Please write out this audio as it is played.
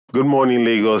Good morning,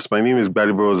 Lagos. My name is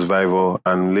Gbadebo Survival.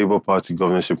 I'm Labour Party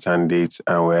governorship candidate,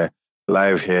 and we're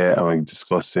live here and we're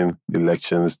discussing the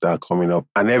elections that are coming up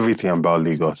and everything about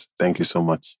Lagos. Thank you so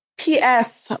much.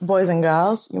 P.S. Boys and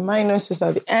girls, you might notice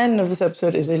at the end of this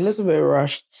episode is a little bit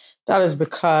rushed. That is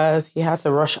because he had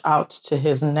to rush out to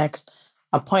his next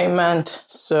appointment.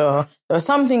 So there were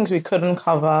some things we couldn't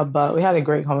cover, but we had a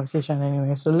great conversation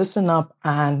anyway. So listen up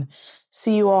and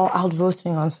see you all out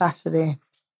voting on Saturday.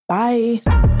 Bye.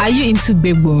 Are you into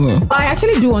Gbegbo? I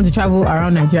actually do want to travel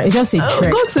around Nigeria. It's just a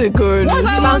trek. Go to good. Once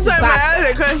One time I asked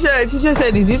a question, the teacher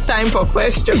said, is it time for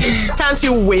questions? Can't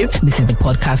you wait? This is the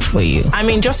podcast for you. I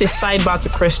mean, just a sidebar to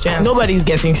Christians. Nobody's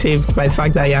getting saved by the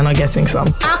fact that you're not getting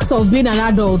some. Act of being an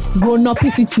adult,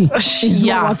 grown-upicity is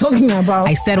what we're talking about.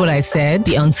 I said what I said.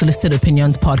 The Unsolicited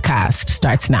Opinions podcast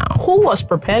starts now. Who was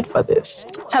prepared for this?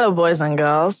 Hello, boys and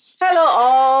girls. Hello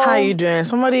all. How are you doing?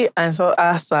 Somebody asked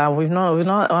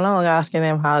we're no longer asking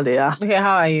them how they are. Okay,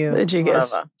 how are you? Did you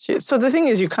guess? So the thing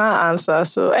is, you can't answer.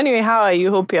 So anyway, how are you?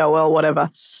 Hope you're well,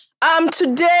 whatever.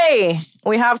 Today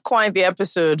we have quite the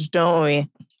episode, don't we?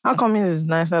 How come his is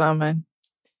nicer than mine?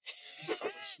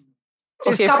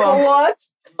 Okay, what?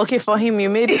 Okay, for him, you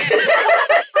made it.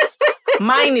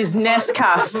 Mine is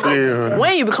Nescafe. Yeah.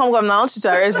 When you become governor, I want you to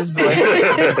arrest this boy.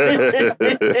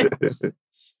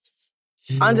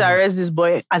 I want to arrest this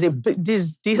boy as a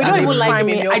this as a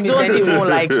primary. I don't even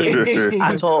like him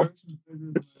at all.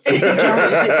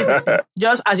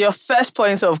 Just as your first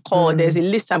point of call, there's a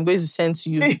list I'm going to send to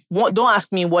you. Don't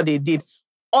ask me what they did.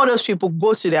 All those people,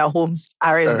 go to their homes,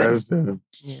 arrest them.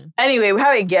 Yeah. Anyway, we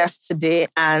have a guest today,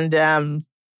 and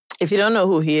if you don't know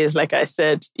who he is, like I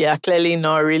said, clearly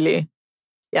not really.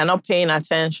 You're not paying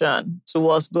attention to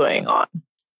what's going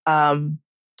on.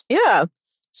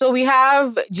 So we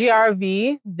have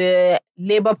GRV, the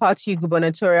Labour Party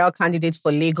gubernatorial candidate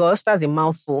for Lagos. That's a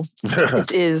mouthful.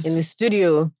 It is. In the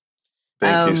studio.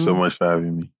 Thank you so much for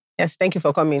having me. Yes, thank you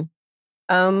for coming.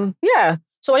 So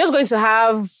we're just going to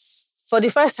have, for the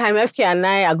first time, FK and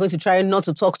I are going to try not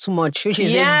to talk too much, which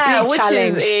is a big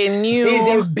challenge. Which is a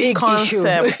new big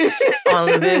concept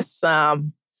on this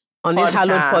this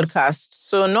hallowed podcast.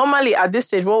 So normally at this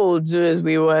stage, what we'll do is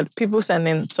people send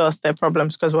in to us their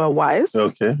problems because we're wise.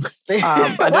 Okay.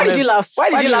 Why did you laugh? Why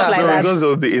did you laugh like that? Because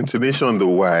of the intonation, the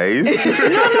wise. No,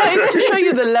 it's to show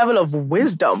you the level of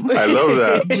wisdom. I love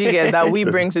that. Do you get that we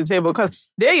bring to the table? Because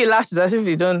there you laugh as if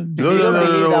you don't believe.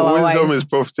 No. Wisdom is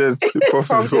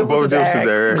profitable to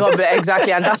direct.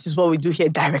 Exactly. And that is what we do here,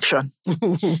 direction.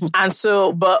 And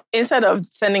so, but instead of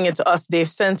sending it to us, they've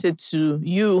sent it to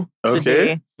you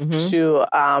today. To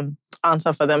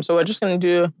answer for them. So we're just going to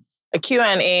do a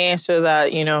Q&A so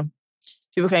that,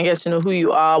 people can get to know who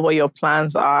you are, what your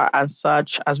plans are and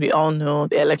such. As we all know,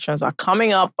 the elections are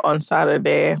coming up on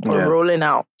Saturday. We're rolling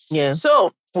out. Yeah.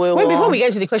 So before we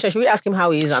get to the question, should we ask him how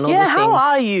he is and all those things? How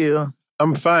are you?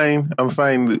 I'm fine.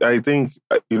 I think,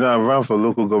 I've run for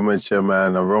local government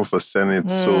chairman, I've run for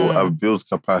Senate, so I've built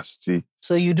capacity.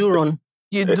 So you do run?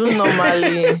 You do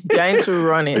normally. You're into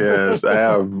running. Yes,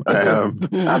 I am.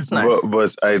 That's nice.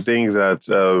 But I think that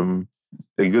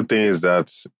the good thing is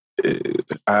that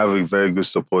I have a very good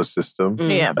support system.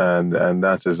 Yeah. And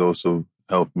that has also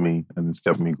helped me and it's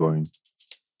kept me going.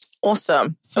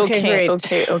 Awesome. Okay, great.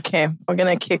 Okay. We're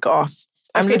going to kick off.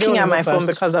 I'm looking at my phone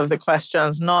because of the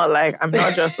questions. I'm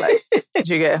not just like,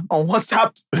 do you get on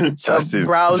WhatsApp? Just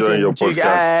browsing. Your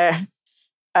podcast.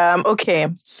 Okay,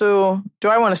 so do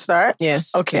I want to start?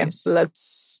 Yes. Okay,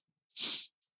 please.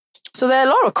 So there are a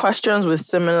lot of questions with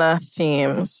similar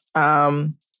themes.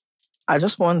 I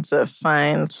just want to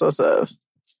find sort of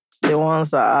the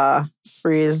ones that are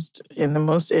phrased in the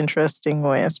most interesting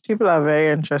ways. People are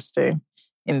very interesting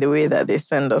in the way that they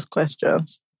send us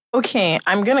questions. Okay,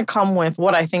 I'm going to come with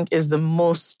what I think is the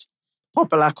most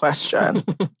popular question,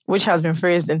 which has been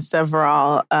phrased in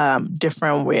several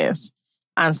different ways.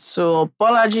 And so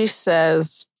Bolaji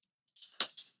says,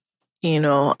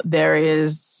 there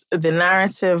is the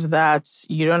narrative that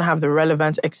you don't have the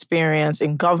relevant experience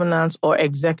in governance or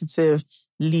executive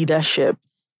leadership,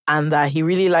 and that he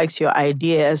really likes your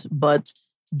ideas, but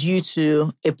due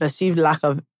to a perceived lack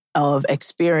of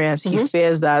experience, he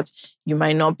fears that you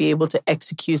might not be able to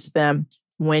execute them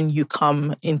when you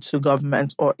come into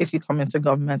government or if you come into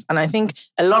government. And I think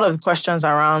a lot of the questions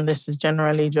around this is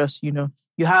generally just,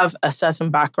 you have a certain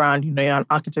background, you're an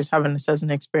architect having a certain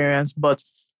experience, but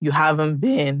you haven't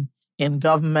been in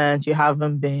government, you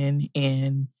haven't been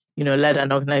in, led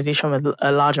an organization with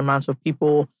a large amount of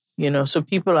people, so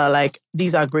people are like,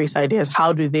 these are great ideas.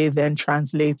 How do they then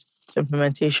translate to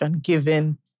implementation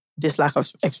given this lack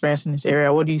of experience in this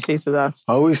area? What do you say to that?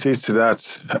 I always say to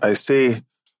that, I say,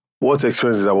 what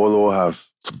experience did Awolowo have?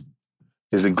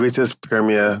 He's the greatest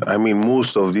premier. I mean,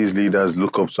 most of these leaders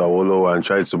look up to Awolowo and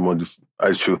try to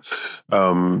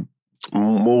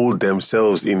mold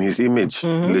themselves in his image,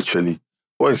 literally.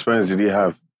 What experience did he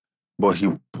have? But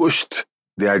he pushed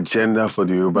the agenda for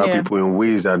the Yoruba people in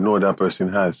ways that no other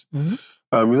person has. You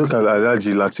look at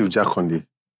Alhaji Lateef Jakonde.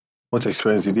 What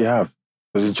experience did he have?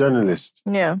 He was a journalist.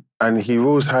 Yeah. And he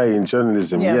rose high in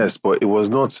journalism, yes, but it was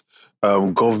not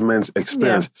government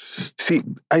experience. See,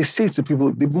 I say to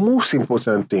people, the most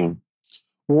important thing,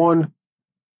 one,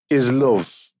 is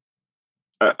love.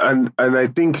 And I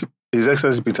think His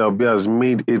Excellency Peter Obi has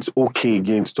made it okay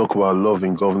again to talk about love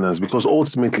in governance, because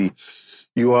ultimately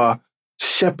you are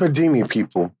shepherding a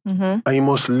people and you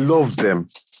must love them,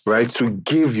 right? To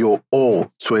give your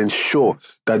all to ensure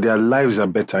that their lives are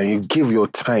better, and you give your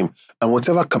time, and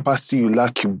whatever capacity you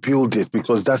lack, you build it,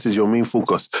 because that is your main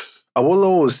focus.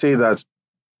 Awolowo will say that,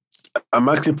 I'm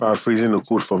actually paraphrasing a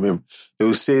quote from him. He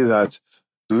will say that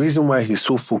the reason why he's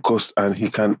so focused and he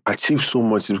can achieve so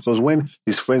much is because when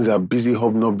his friends are busy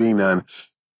hobnobbing and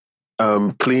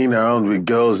playing around with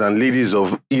girls and ladies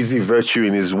of easy virtue,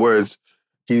 in his words,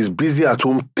 he's busy at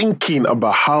home thinking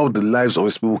about how the lives of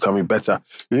his people can be better.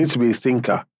 You need to be a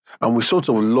thinker. And we sort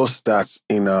of lost that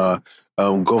in our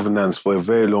governance for a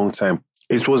very long time.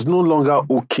 It was no longer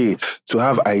okay to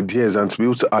have ideas and to be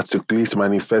able to articulate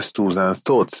manifestos and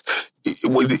thoughts.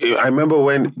 I remember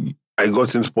when I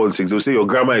got into politics, they'll say your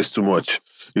grammar is too much.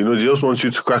 You know, they just want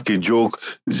you to crack a joke,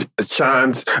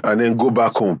 chant, and then go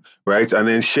back home, right? And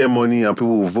then share money and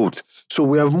people will vote. So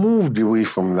we have moved away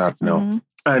from that now.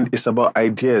 And it's about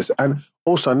ideas. And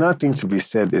also another thing to be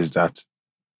said is that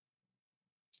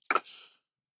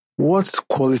what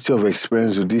quality of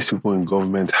experience do these people in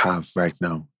government have right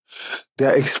now?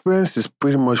 Their experience is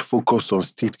pretty much focused on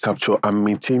state capture and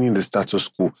maintaining the status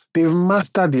quo. They've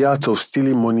mastered the art of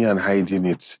stealing money and hiding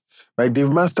it. Right? They've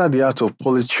mastered the art of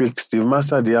politics, they've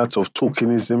mastered the art of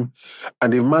tokenism,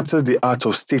 and they've mastered the art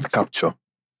of state capture.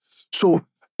 So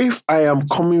if I am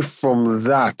coming from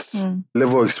that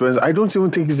level of experience, I don't even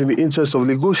think it's in the interest of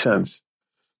Lagosians.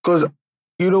 Because,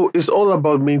 you know, it's all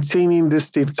about maintaining this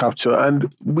state capture,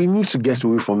 and we need to get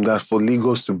away from that for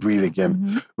Lagos to breathe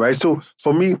again, right? So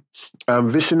for me, I'm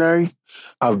visionary.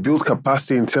 I've built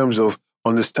capacity in terms of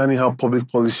understanding how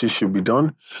public policy should be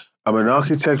done. I'm an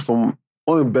architect from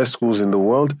one of the best schools in the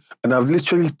world, and I've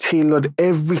literally tailored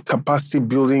every capacity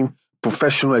building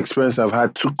professional experience I've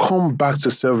had to come back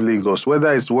to serve Lagos,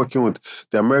 whether it's working with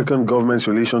the American government's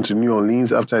relation to New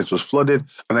Orleans after it was flooded.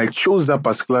 And I chose that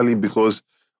particularly because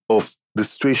of the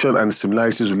situation and the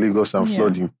similarities with Lagos and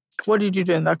flooding. What did you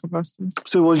do in that capacity?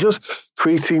 So it was just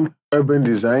creating urban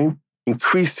design,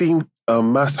 increasing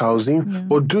mass housing,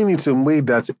 but doing it in a way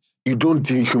that you don't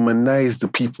dehumanize the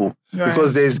people. Right.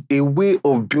 Because there's a way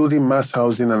of building mass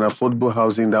housing and affordable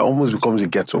housing that almost becomes a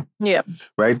ghetto. Yeah.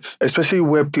 Right? Especially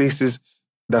where places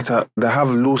that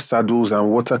have low saddles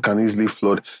and water can easily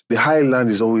flood. The high land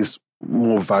is always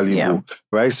more valuable.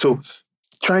 Right? So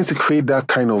trying to create that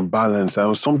kind of balance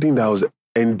and something that was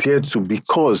endeared to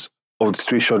because of the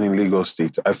situation in Lagos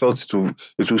State. I felt it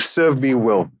will serve me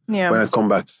well when I come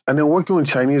back. And then working with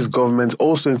Chinese government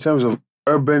also in terms of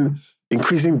urban,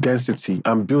 increasing density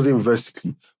and building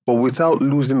vertically, but without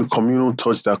losing the communal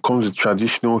touch that comes with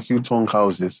traditional Hutong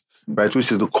houses, right?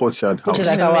 Which is the courtyard house. Which is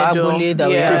like our abule that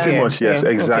we have. Pretty much, yes,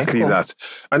 exactly that.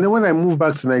 And then when I moved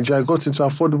back to Nigeria, I got into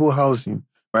affordable housing.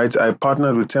 Right, I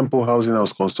partnered with Temple Housing. I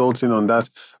was consulting on that.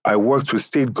 I worked with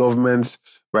state governments,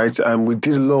 right, and we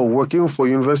did a lot of work. Even for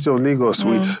University of Lagos,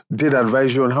 we did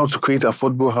advisory on how to create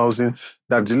affordable housing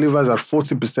that delivers at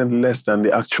 40% less than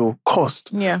the actual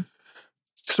cost. Yeah.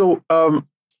 So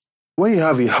when you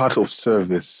have a heart of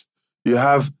service, you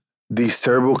have the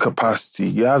cerebral capacity,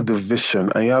 you have the vision,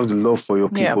 and you have the love for your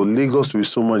people, Lagos will be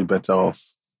so much better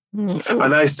off.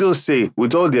 And I still say,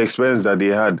 with all the experience that they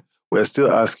had, we're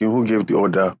still asking who gave the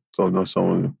order to not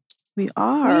someone. We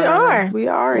are,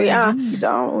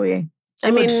 don't we?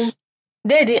 I mean,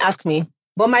 they didn't ask me,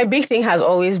 but my big thing has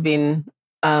always been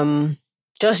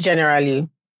just generally,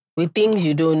 with things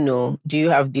you don't know, do you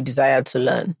have the desire to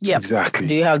learn? Yeah, exactly.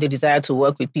 Do you have the desire to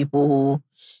work with people who,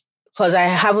 because I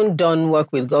haven't done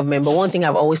work with government, but one thing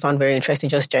I've always found very interesting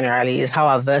just generally is how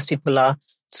averse people are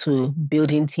to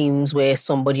building teams where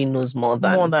somebody knows more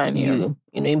than you.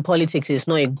 You know, in politics, it's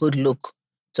not a good look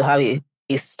to have a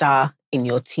star in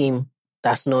your team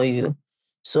that's not you.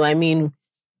 So, I mean,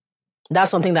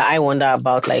 that's something that I wonder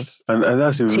about, like, and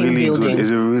that's a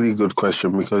really good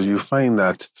question, because you find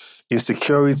that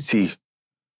insecurity,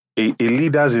 a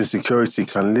leader's insecurity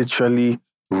can literally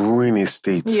ruin a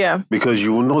state. Yeah. Because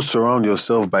you will not surround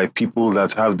yourself by people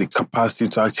that have the capacity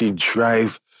to actually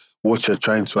drive what you're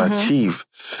trying to achieve.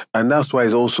 And that's why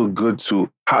it's also good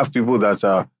to have people that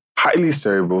are highly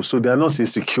cerebral, so they're not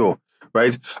insecure,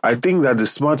 right? I think that the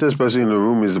smartest person in the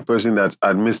room is the person that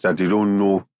admits that they don't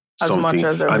know something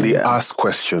and they ask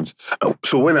questions.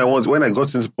 So when I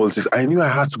got into politics, I knew I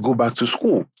had to go back to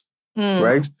school,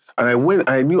 right? And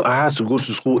I knew I had to go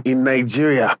to school in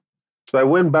Nigeria. So I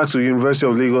went back to the University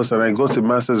of Lagos and I got a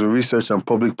Master's in Research and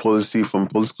Public Policy from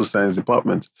Political Science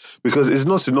Department, because it's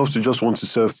not enough to just want to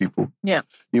serve people. Yeah.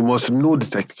 You must know the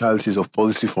technicalities of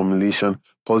policy formulation,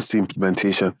 policy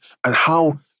implementation, and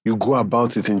how you go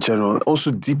about it in general. And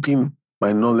also deepen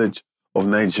my knowledge of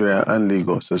Nigeria and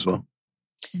Lagos as well.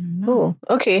 Cool.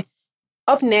 Okay.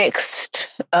 Up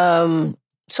next,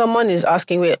 someone is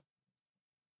asking,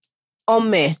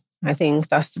 Ome, I think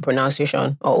that's the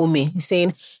pronunciation, or Umi, he's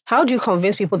saying, how do you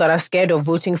convince people that are scared of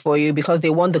voting for you because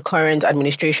they want the current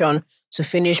administration to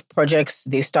finish projects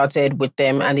they've started with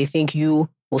them and they think you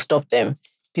will stop them?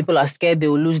 People are scared they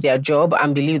will lose their job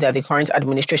and believe that the current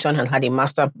administration has had a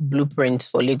master blueprint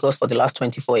for Lagos for the last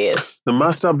 24 years. The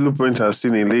master blueprint has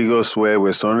seen in Lagos where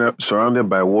we're surrounded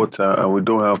by water and we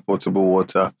don't have potable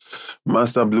water.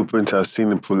 Master blueprint has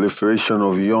seen the proliferation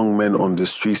of young men on the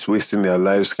streets wasting their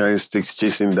lives, carrying sticks,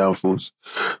 chasing down fools.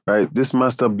 Right? This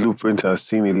master blueprint has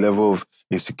seen a level of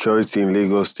insecurity in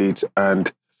Lagos State and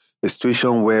a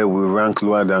situation where we rank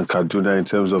lower than Kaduna in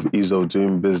terms of ease of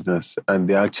doing business, and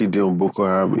they actually deal with Boko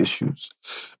Haram issues.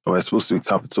 And we're supposed to be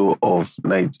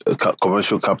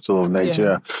commercial capital of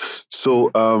Nigeria. Yeah.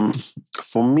 So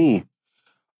for me,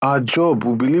 our job,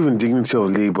 we believe in dignity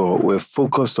of labor. We're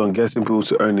focused on getting people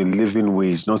to earn a living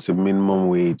wage, not a minimum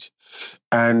wage.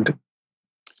 And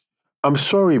I'm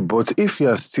sorry, but if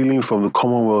you're stealing from the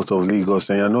Commonwealth of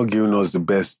Lagos and you're not giving us the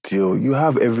best deal, you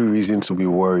have every reason to be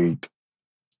worried.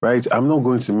 Right? I'm not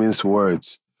going to mince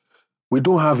words. We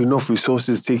don't have enough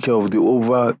resources to take care of the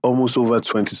almost over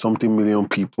 20-something million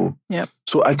people. Yep.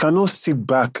 So I cannot sit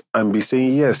back and be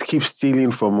saying, yes, keep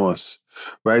stealing from us.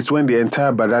 Right? When the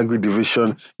entire Badagry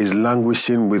division is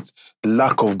languishing with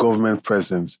lack of government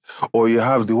presence. Or you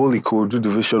have the whole Ikorodu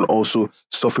division also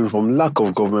suffering from lack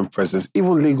of government presence.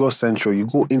 Even Lagos Central, you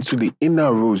go into the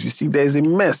inner roads, you see there's a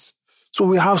mess. So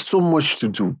we have so much to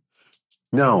do.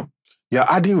 Now, you're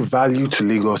adding value to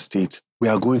Lagos State. We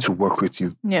are going to work with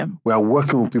you. Yeah. We are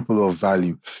working with people of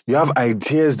value. You have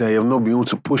ideas that you have not been able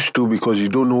to push through because you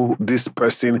don't know this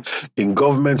person in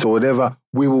government or whatever.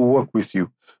 We will work with you,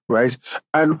 right?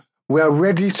 And we are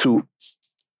ready to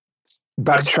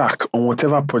backtrack on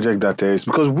whatever project that there is,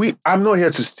 because I'm not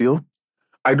here to steal.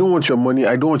 I don't want your money.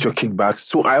 I don't want your kickbacks.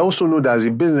 So I also know that as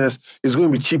a business, it's going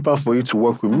to be cheaper for you to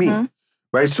work with me,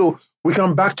 right? So we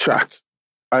can backtrack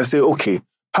and say, okay,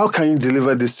 how can you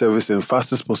deliver this service in the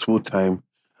fastest possible time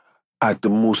at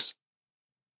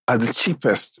the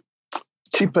cheapest?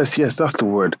 Cheapest, yes, that's the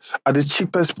word. At the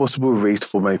cheapest possible rate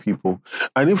for my people.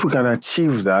 And if we can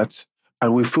achieve that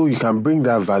and we feel you can bring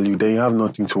that value, then you have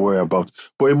nothing to worry about.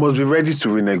 But it must be ready to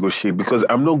renegotiate, because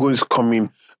I'm not going to come in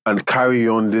and carry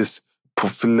on this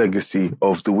legacy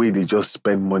of the way they just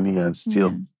spend money and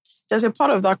steal. There's a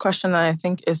part of that question that I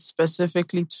think is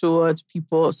specifically towards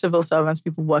people, civil servants,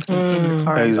 people working in the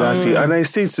current. Exactly. And I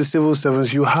say to civil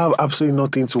servants, you have absolutely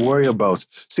nothing to worry about.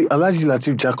 See, Alhaji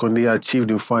Lateef Jakonde achieved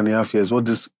in 4.5 years what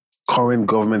this current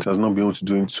government has not been able to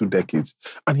do in 2 decades.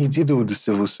 And he did it with the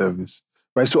civil service.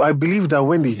 Right? So I believe that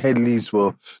when the head leads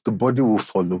well, the body will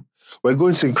follow. We're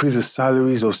going to increase the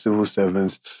salaries of civil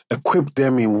servants, equip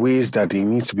them in ways that they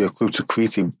need to be equipped to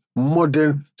create a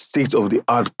modern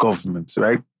state-of-the-art government,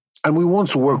 right? And we want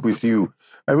to work with you.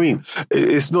 I mean,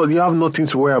 it's not, you have nothing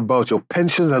to worry about. Your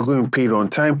pensions are going to be paid on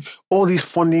time. All these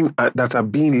funding that are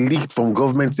being leaked from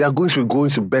government, they are going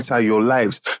to better your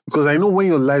lives. Because I know when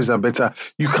your lives are better,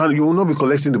 you will not be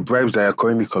collecting the bribes that you're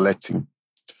currently collecting.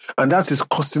 And that is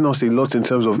costing us a lot in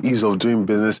terms of ease of doing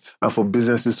business and for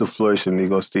businesses to flourish in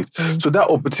Lagos State. So that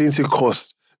opportunity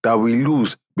cost that we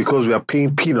lose because we are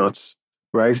paying peanuts,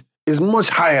 right, is much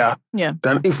higher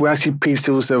than if we actually pay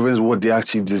civil servants what they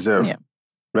actually deserve,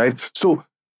 right? So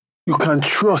you can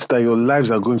trust that your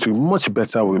lives are going to be much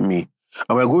better with me.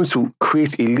 And we're going to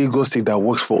create a Lagos State that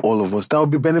works for all of us. That will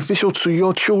be beneficial to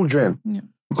your children.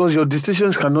 Because your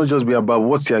decisions cannot just be about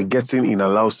what you're getting in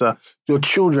Alausa. Your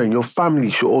children, your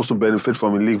family should also benefit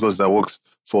from a Lagos that works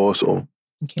for us all.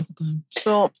 Okay, good.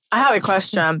 So I have a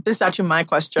question. This is actually my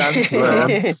question.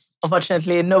 So,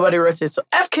 unfortunately, nobody wrote it. So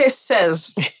FK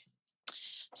says...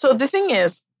 So the thing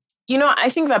is, I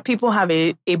think that people have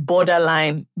a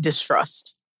borderline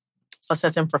distrust for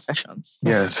certain professions.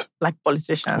 Yes. Like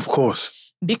politicians. Of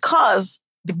course. Because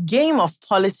the game of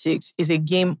politics is a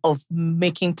game of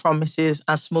making promises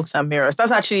and smokes and mirrors.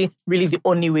 That's actually really the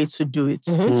only way to do it.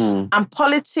 And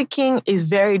politicking is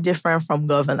very different from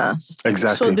governance.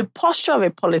 Exactly. So the posture of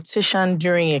a politician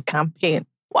during a campaign,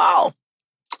 wow,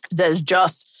 there's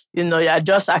just, you're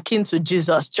just akin to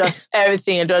Jesus, just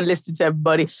everything, and just listening to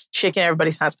everybody, shaking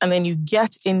everybody's hands. And then you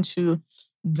get into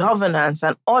governance,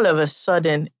 and all of a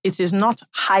sudden, it is not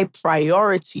high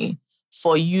priority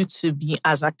for you to be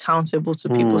as accountable to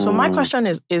people. So my question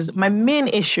is my main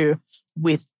issue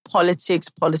with politics,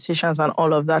 politicians, and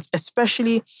all of that,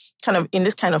 especially kind of in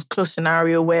this kind of close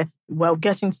scenario where we're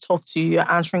getting to talk to you,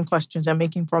 you're answering questions and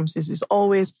making promises, is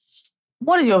always,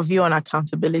 what is your view on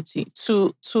accountability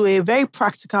to a very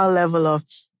practical level of,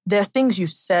 there's things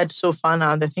you've said so far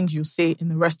now, and the things you say in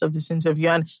the rest of this interview,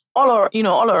 and all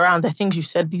around the things you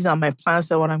said, these are my plans,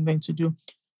 they're what I'm going to do.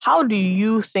 How do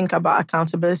you think about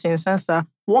accountability in the sense that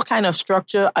what kind of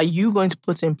structure are you going to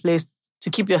put in place to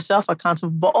keep yourself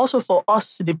accountable, but also for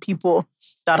us, the people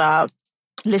that are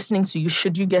listening to you,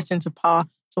 should you get into power,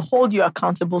 to hold you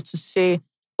accountable, to say,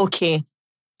 okay,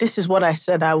 this is what I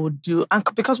said I would do. And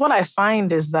because what I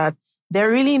find is that there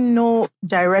are really no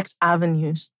direct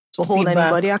avenues to hold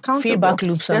anybody accountable. Feedback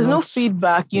loops. There's no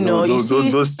feedback,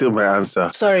 Don't steal my answer.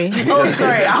 Sorry. Oh,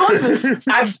 sorry.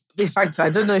 In fact, I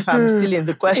don't know if I'm still in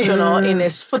the question or in a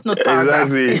footnote paragraph.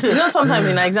 Exactly. Sometimes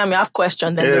in an exam you have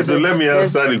questions. So let me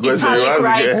answer the question. Italic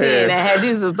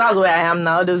writing. That's where I am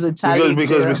now. There's italic.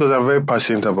 Because I'm very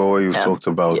passionate about what you've talked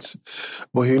about. Yeah.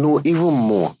 But even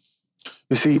more,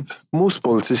 you see, most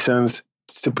politicians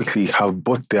typically have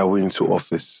bought their way into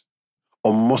office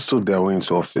or muscled their way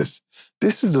into office.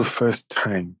 This is the first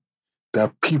time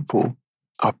that people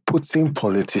are putting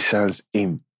politicians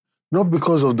in, not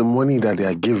because of the money that they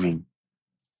are giving,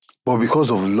 but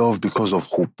because of love, because of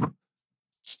hope.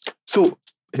 So,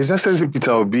 His Excellency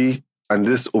Peter Obi and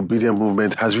this obedient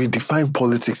movement has redefined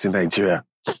politics in Nigeria.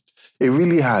 It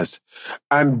really has.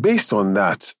 And based on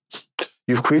that,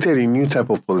 you've created a new type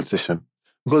of politician.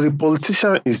 Because a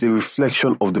politician is a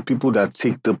reflection of the people that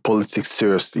take the politics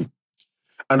seriously.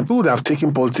 And the people that have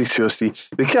taken politics seriously,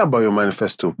 they care about your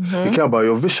manifesto. They care about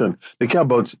your vision. They care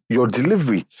about your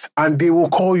delivery. And they will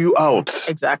call you out.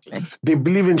 Exactly. They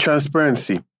believe in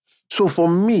transparency. So for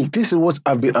me, this is what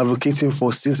I've been advocating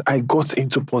for since I got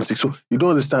into politics. So you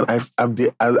don't understand,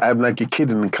 I'm like a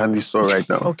kid in a candy store right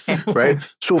now. Okay.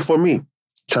 Right? So for me,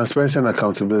 transparency and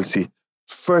accountability.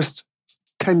 First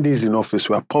 10 days in office,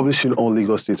 we are publishing all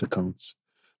Lagos State accounts.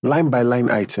 Line by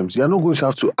line items. You're not going to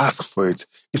have to ask for it.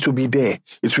 It will be there.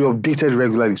 It will be updated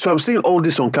regularly. So I'm saying all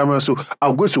this on camera. So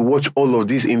I'm going to watch all of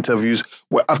these interviews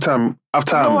after I'm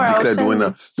declared the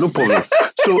winner. No problem.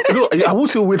 So I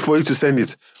won't even wait for you to send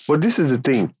it. But this is the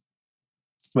thing,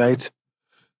 right?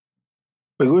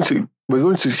 We're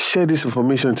going to share this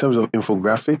information in terms of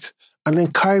infographics and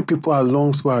then carry people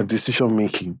along through our decision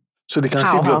making, so they can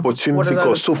see the opportunity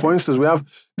cost. So for instance,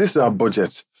 this is our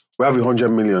budget. We have 100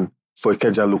 million for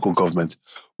Ikeja local government.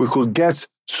 We could get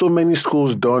so many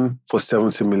schools done for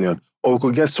 70 million, or we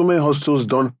could get so many hospitals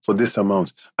done for this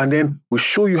amount. And then we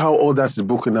show you how all that is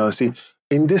broken down. See,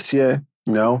 in this year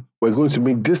now, we're going to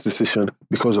make this decision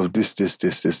because of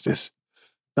this.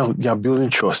 Now, you're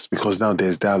building trust because now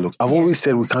there's dialogue. I've always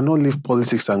said we cannot leave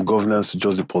politics and governance to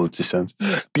just the politicians.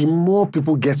 The more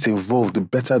people get involved, the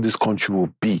better this country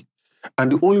will be.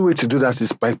 And the only way to do that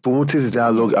is by promoting this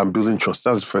dialogue and building trust.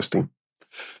 That's the first thing.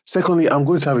 Secondly, I'm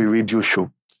going to have a radio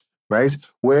show, right,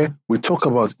 where we talk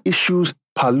about issues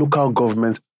per local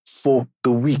government for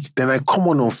the week. Then I come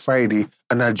on Friday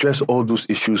and address all those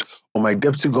issues, or my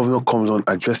deputy governor comes on,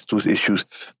 address those issues.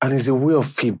 And it's a way of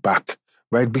feedback,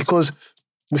 right? Because,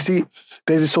 you see,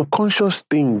 there's a subconscious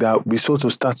thing that we sort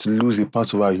of start to lose a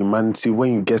part of our humanity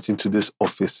when you get into this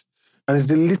office. And it's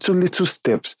the little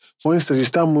steps. For instance, you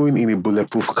start moving in a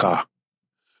bulletproof car.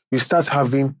 You start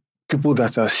having people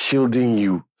that are shielding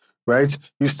you, right?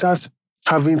 You start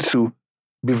having to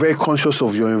be very conscious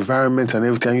of your environment and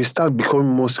everything. And you start becoming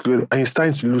more secure and you're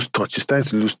starting to lose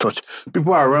touch.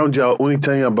 People around you are only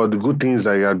telling you about the good things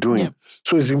that you are doing. Yeah.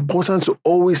 So it's important to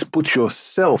always put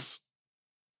yourself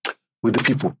with the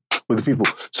people.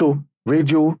 So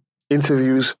radio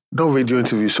interviews, not radio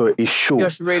interviews, so a show.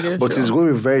 Yes, radio but show. It's going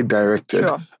to be very directed.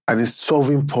 Sure. And it's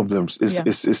solving problems.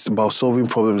 It's about solving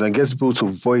problems and gets people to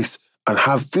voice and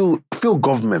feel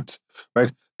government,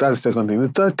 right? That's the second thing. The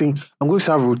third thing, I'm going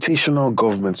to have rotational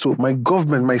government. So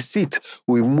my seat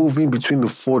will be moving between the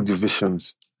 4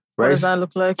 divisions, right? What does that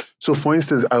look like? So for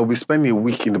instance, I will be spending a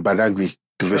week in the Badagry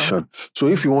division. Sure. So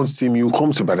if you want to see me, you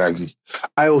come to Badagry.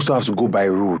 I also have to go by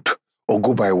road, or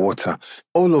go by water.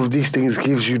 All of these things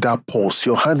gives you that pulse.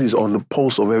 Your hand is on the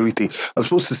pulse of everything. As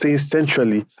opposed to staying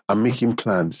centrally and making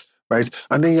plans, right?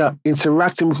 And then you're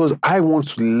interacting because I want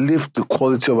to lift the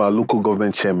quality of our local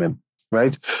government chairmen,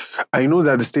 right? I know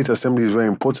that the state assembly is very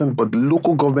important, but the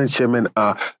local government chairmen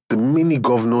are the mini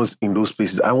governors in those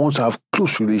places. I want to have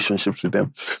close relationships with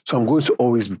them. So I'm going to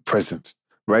always be present,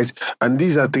 right? And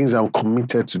these are things I'm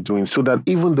committed to doing so that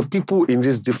even the people in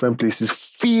these different places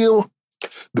feel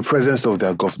the presence of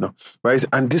their governor, right?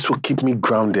 And this will keep me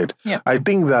grounded. Yeah. I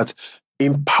think that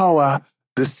in power,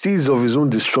 the seeds of his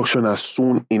own destruction are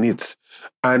sown in it.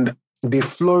 And they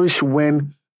flourish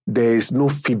when there is no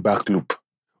feedback loop.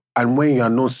 And when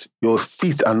your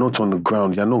feet are not on the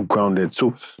ground, you're not grounded.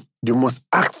 So you must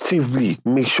actively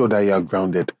make sure that you are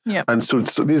grounded. Yeah. And so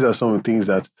these are some of the things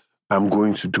that I'm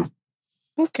going to do.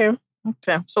 Okay.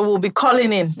 So we'll be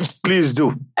calling in. Please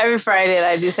do. Every Friday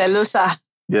like this. Hello, sir.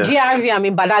 Yes. GRV, I'm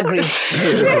in Badagry.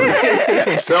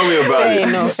 Tell me about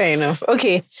it. Fair enough.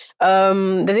 Okay.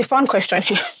 There's a fun question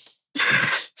here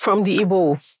from the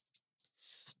Igbo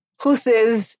who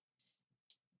says,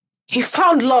 he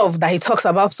found love that he talks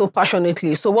about so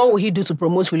passionately. So what will he do to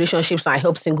promote relationships and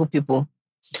help single people?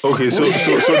 Okay, so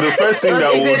the first thing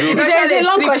that we'll do... There's a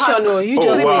long question, though. You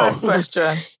just wow.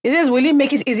 Question. It says, will he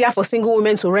make it easier for single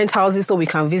women to rent houses so we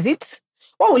can visit?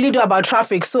 What will he do about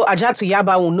traffic so Ajah to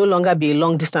Yaba will no longer be a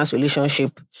long-distance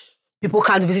relationship? People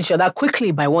can't visit each other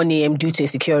quickly by 1 a.m. due to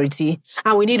insecurity.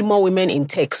 And we need more women in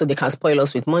tech so they can spoil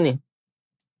us with money.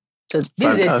 So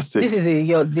this is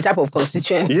the type of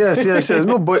constituent. Yes.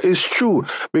 No, but it's true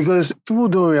because people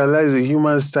don't realize the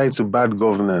human side to bad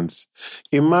governance.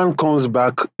 A man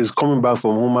is coming back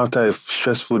from home after a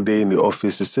stressful day in the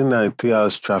office. He's sitting there in 3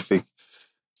 hours traffic.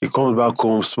 He comes back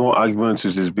home, small argument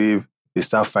with his babe. They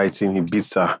start fighting. He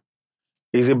beats her.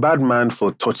 He's a bad man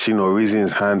for touching or raising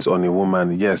his hands on a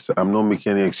woman. Yes, I'm not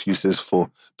making any excuses for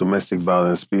domestic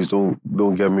violence. Please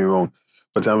don't get me wrong.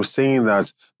 But I'm saying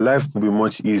that life could be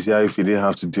much easier if you didn't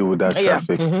have to deal with that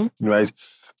traffic, right?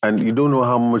 And you don't know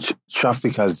how much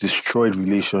traffic has destroyed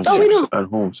relationships and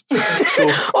homes. So,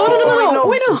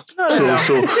 we know.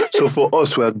 So for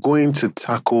us, we are going to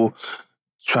tackle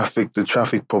the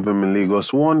traffic problem in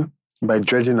Lagos. One, by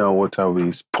dredging our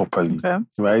waterways properly,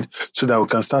 right? So that we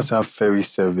can start to have ferry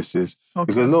services. Okay.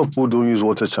 Because a lot of people don't use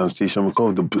water transportation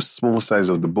because of the small size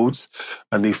of the boats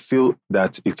and they feel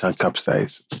that it can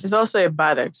capsize. It's also a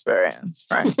bad experience,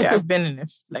 right? Yeah, I've been in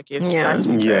it, like it's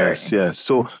Yes.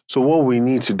 So what we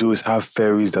need to do is have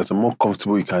ferries that are more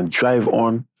comfortable. You can drive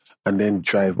on and then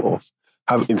drive off.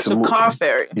 So car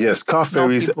ferries? Yes, car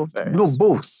ferries. Ferries. No,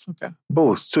 both. Okay.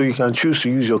 Both. So you can choose to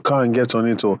use your car and get on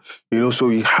it or, so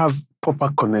you have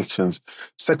proper connections.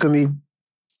 Secondly,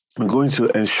 I'm going to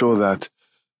ensure that,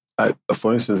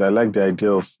 for instance, I like the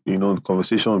idea of, the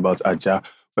conversation about Ajah.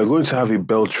 We're going to have a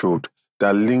belt road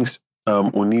that links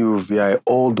Oniru VI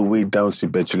all the way down to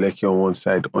Bejuleke on one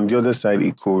side. On the other side,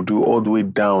 Ikorodu all the way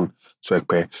down to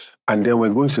Ekpe. And then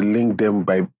we're going to link them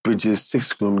by bridges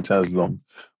 6 kilometers long.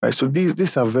 Right? So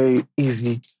these are very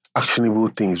easy, actionable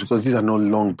things because these are not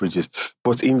long bridges.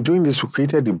 But in doing this, we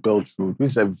created the belt road,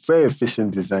 which is a very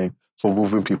efficient design for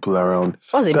moving people around.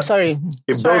 Sorry. Belt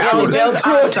road.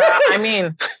 I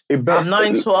mean, I'm not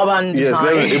into urban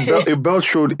design. Yes, a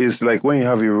belt road is like when you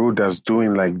have a road that's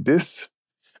doing like this,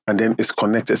 and then it's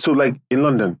connected. So like in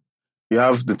London, you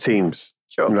have the Thames,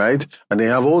 right? And they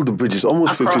have all the bridges,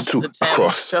 almost across 52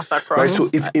 across. Just across. Right? So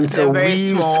it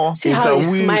interweaves. See how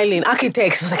he's smiling.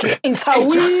 Architects, it's like it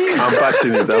interweaves. I'm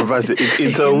passionate. It interweaves.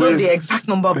 You know the exact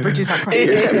number of bridges across the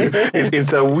Thames. It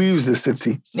interweaves the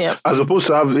city. Yeah. As opposed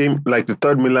to having like the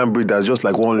 3rd Mainland Bridge that's just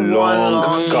like one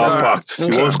long car park.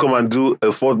 Okay. You want to come and do a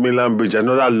 4th Mainland Bridge,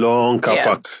 another long car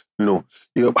park. No,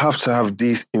 you have to have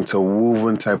these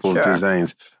interwoven type of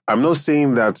designs. I'm not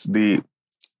saying that the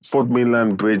 4th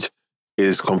Mainland Bridge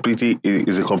is a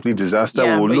complete disaster.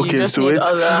 We'll look into it,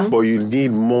 but you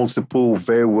need multiple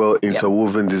very well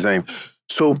interwoven design.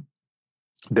 So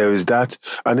there is that.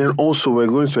 And then also we're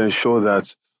going to ensure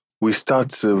that we start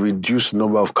to reduce the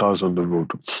number of cars on the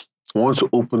road. We want to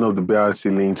open up the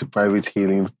BRT lane to private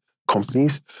hailing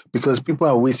companies because people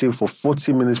are waiting for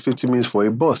 40 minutes, 50 minutes for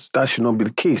a bus. That should not be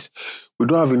the case. We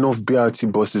don't have enough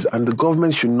BRT buses and the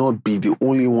government should not be the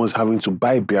only ones having to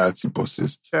buy BRT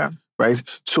buses. Sure. Right?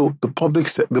 So the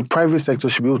private sector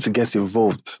should be able to get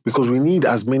involved because we need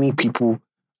as many people,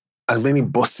 as many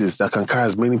buses that can carry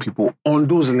as many people on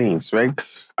those lanes, right?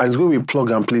 And it's going to be a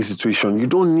plug and play situation. You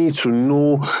don't need to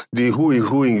know the who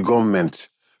in government.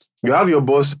 You have your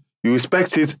bus, you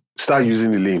respect it, start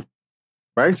using the lane.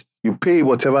 Right? You pay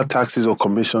whatever taxes or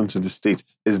commission to the state.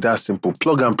 It's that simple.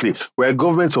 Plug and play. We're a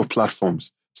government of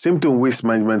platforms. Same thing waste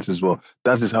management as well.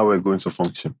 That is how we're going to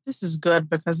function. This is good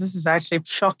because this is actually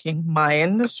shocking my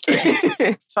industry.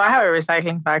 So I have a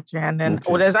recycling factory, and then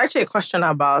there's actually a question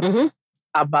about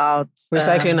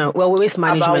recycling and waste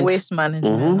management. About waste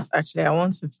management. Actually, I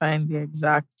want to find the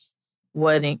exact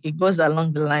wording. It goes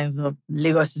along the lines of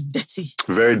Lagos is dirty.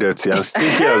 Very dirty and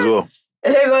stinky as well.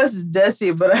 Lagos is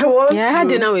dirty, but I had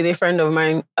dinner with a friend of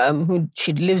mine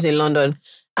she lives in London,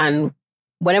 and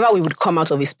whenever we would come out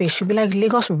of his space, she'd be like,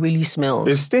 Lagos really smells.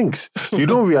 It stinks. You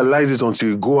don't realize it until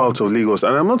you go out of Lagos.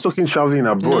 And I'm not talking traveling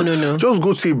abroad. No. Just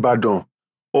go to Ibadan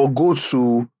or go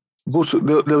to.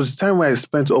 There was a time where I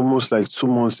spent almost like 2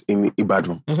 months in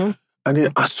Ibadan. And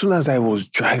then as soon as I was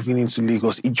driving into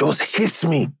Lagos, it just hits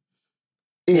me.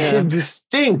 It hit the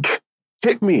stink.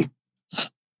 Hit me.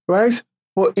 Right?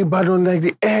 But Ibadan, like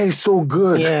the air is so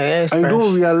good. Yeah, it's I fresh.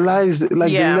 don't realize the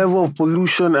level of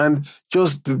pollution and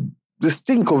just the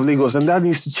stink of Lagos, and that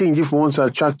needs to change if we want to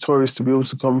attract tourists to be able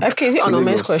to come. FK, is it on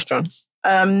Omen's question?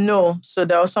 No. So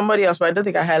there was somebody else, but I don't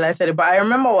think I highlighted it. But I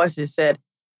remember what he said.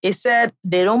 He said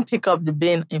they don't pick up the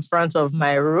bin in front of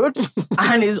my road,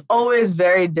 and it's always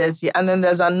very dirty. And then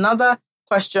there's another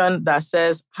question that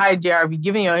says, "Hi, DRB,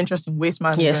 given your interest in waste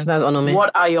management, yes, that's on Omen.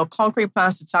 What are your concrete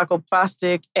plans to tackle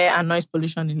plastic, air, and noise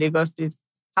pollution in Lagos State?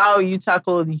 How you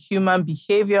tackle the human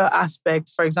behavior aspect?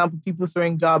 For example, people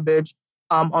throwing garbage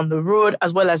on the road,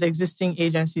 as well as existing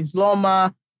agencies,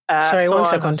 LOMA, so 1 on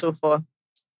second. and so forth,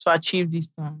 to achieve these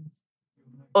plans."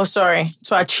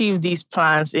 To achieve these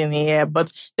plans in the air.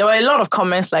 But there were a lot of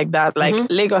comments like that, like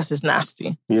Lagos is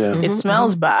nasty. Yeah. It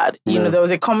smells bad. You know, there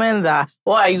was a comment that,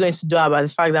 what are you going to do about the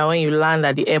fact that when you land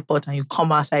at the airport and you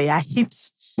come outside, you're hit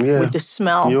with the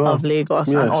smell of Lagos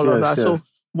and all of that. So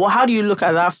how do you look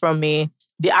at that from the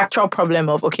actual problem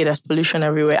of, okay, there's pollution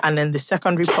everywhere, and then the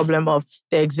secondary problem of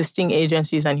the existing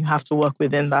agencies, and you have to work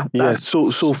within that.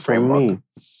 So for me,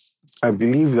 I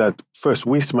believe that first,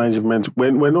 waste management,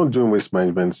 when we're not doing waste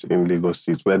management in Lagos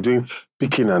State, we're doing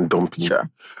picking and dumping. Sure.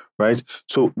 Right?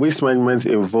 So waste management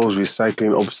involves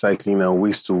recycling, upcycling, and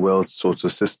waste to wealth sorts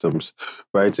of systems.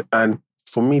 Right? And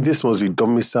for me, this must be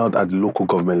domiciled at the local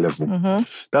government level.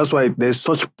 That's why there's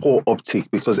such poor uptake,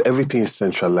 because everything is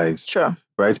centralized. Sure.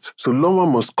 Right? So LOMA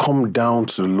must come down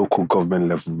to the local government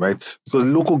level, right? Because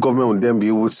the local government will then be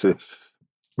able to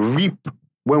reap.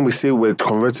 When we say we're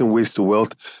converting waste to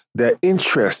wealth, their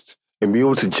interest in being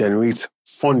able to generate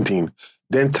funding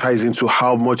then ties into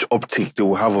how much uptake they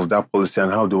will have of that policy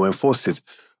and how they will enforce it.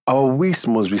 Our waste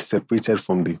must be separated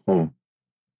from the home,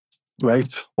 right?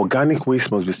 Organic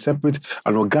waste must be separate,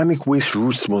 and organic waste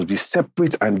routes must be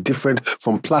separate and different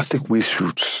from plastic waste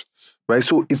routes. Right?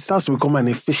 So it starts to become an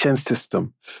efficient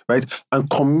system, right? And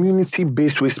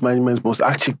community-based waste management must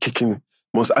actually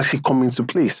come into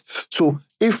place. So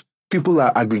if people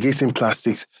are aggregating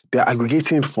plastics, they're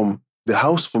aggregating from the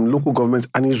house, from local government,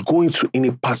 and it's going in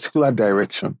a particular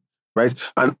direction, right?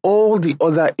 And all the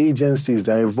other agencies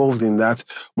that are involved in that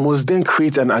must then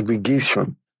create an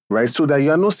aggregation, right? So that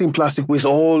you are not seeing plastic waste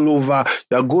all over.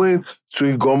 You're going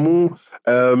to Igomu,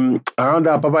 around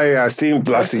that Papa area, seeing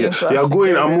plastic. You're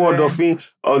going Amu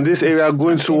Odofin on this area,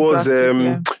 going towards,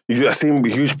 you are seeing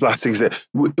huge plastics there.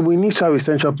 We need to have a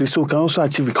central place so we can also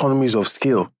achieve economies of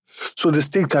scale. So the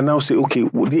state can now say, okay,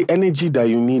 the energy that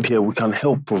you need here, we can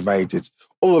help provide it.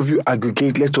 All of you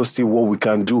aggregate, let us see what we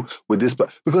can do with this.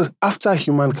 Because after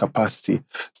human capacity,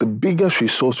 the biggest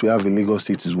resource we have in Lagos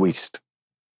State is waste.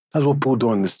 That's what people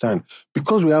don't understand.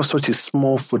 Because we have such a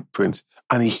small footprint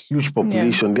and a huge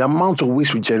population, the amount of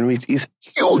waste we generate is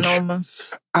huge.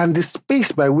 Enormous. And the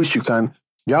space by which you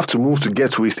have to move to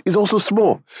get waste is also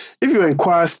small. If you're in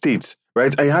Kwara State,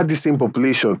 right, and you had the same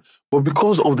population, but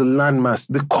because of the landmass,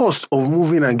 the cost of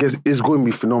moving and get is going to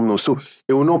be phenomenal. So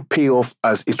it will not pay off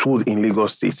as it would in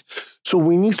Lagos State. So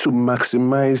we need to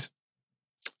maximize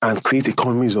and create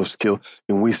economies of scale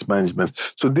in waste management.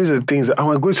 So these are the things that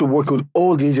we're going to work with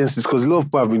all the agencies, because a lot of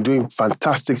people have been doing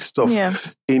fantastic stuff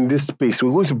in this space.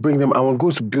 We're going to bring them and we're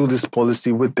going to build this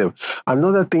policy with them.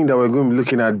 Another thing that we're going to be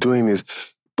looking at doing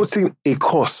is putting a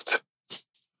cost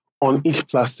on each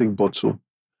plastic bottle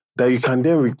that you can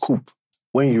then recoup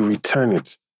when you return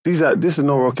it. This is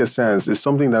not rocket science. It's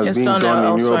something that's being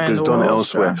done in Europe. It's done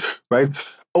elsewhere,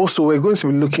 right? Also, we're going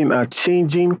to be looking at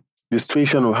changing the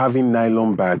situation of having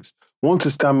nylon bags. We want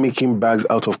to start making bags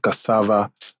out of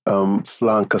cassava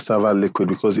flour and cassava liquid,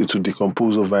 because it will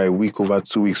decompose over a week, over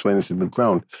 2 weeks when it's in the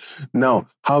ground. Now,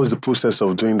 how is the process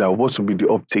of doing that? What will be the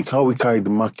uptake? How we carry the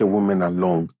market women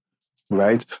along,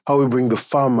 right? How we bring the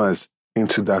farmers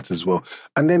into that as well.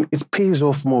 And then it pays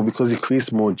off more because it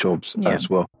creates more jobs as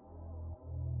well.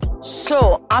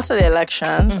 So after the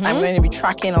elections, I'm going to be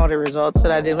tracking all the results so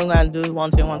that they don't go and do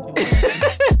one thing.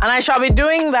 And I shall be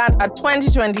doing that at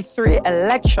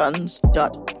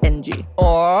 2023elections.ng.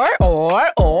 Or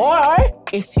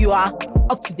if you are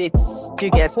up to date, you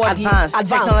get advanced,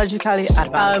 technologically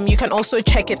advanced. You can also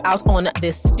check it out on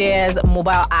the Stairs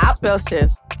mobile app. Spell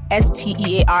Stairs.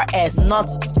 STEARS. Not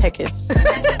Stekis.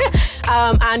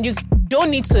 And you don't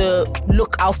need to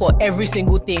look out for every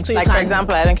single thing. So, for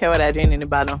example, I don't care what I'm doing in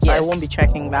Ibadan, so I won't be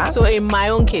checking that. So in my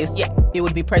own case, it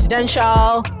would be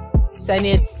presidential,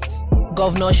 Senate,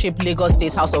 governorship, Lagos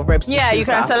State House of Reps. Yeah, you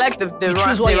can select the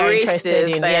races that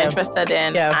you're interested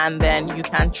in, and then you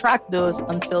can track those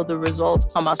until the results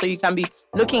come out. So you can be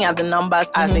looking at the numbers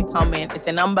as they come in. It's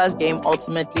a numbers game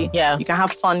ultimately. Yeah. You can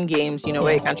have fun games,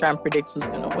 where you can try and predict who's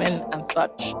going to win and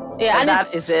such. Yeah, and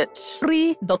that is it.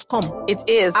 Free.com. It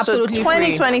is. Absolutely so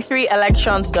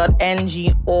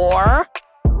 2023elections.ng or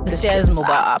the Stairs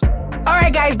mobile app. All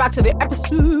right, guys, back to the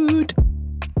episode.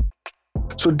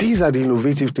 So these are the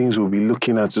innovative things we'll be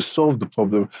looking at to solve the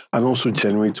problem and also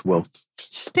generate wealth.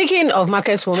 Speaking of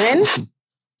market women,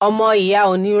 Omo Iya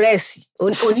Oniresi,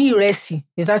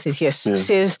 is that it? Yes. Yeah.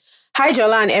 Says, hi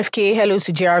Jola and FK, hello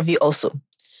to JRV also.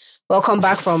 Welcome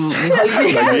back from the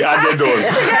holiday. Like the added on.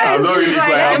 I'm not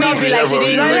really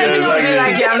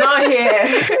I'm not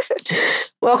here.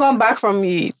 Welcome back from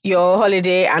your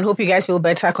holiday and hope you guys feel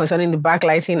better concerning the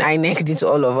backlighting INEC did to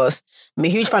all of us. I'm a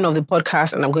huge fan of the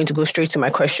podcast and I'm going to go straight to my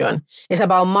question. It's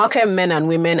about market men and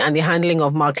women and the handling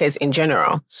of markets in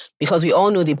general, because we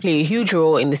all know they play a huge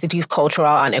role in the city's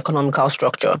cultural and economical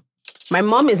structure. My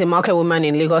mom is a market woman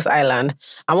in Lagos Island,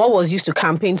 and what was used to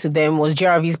campaign to them was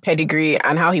JRV's pedigree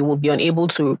and how he would be unable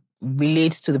to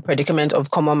relate to the predicament of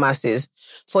common masses.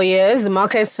 For years, the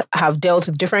markets have dealt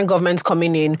with different governments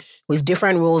coming in with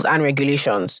different rules and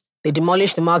regulations. They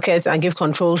demolish the markets and give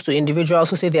controls to individuals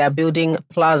who say they are building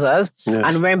plazas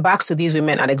and rent back to these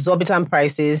women at exorbitant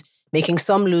prices, making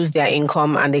some lose their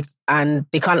income and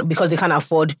they can't because they can't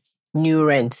afford new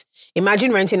rent.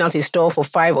 Imagine renting out a store for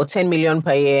 5 or 10 million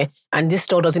per year, and this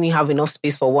store doesn't even have enough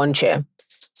space for one chair.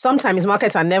 Sometimes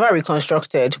markets are never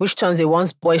reconstructed, which turns a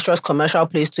once boisterous commercial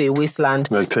place to a wasteland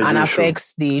and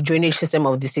affects the drainage system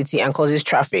of the city and causes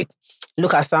traffic.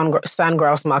 Look at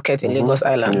Sandgrouse Market in Lagos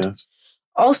Island. Yes.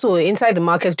 Also, inside the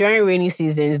markets during rainy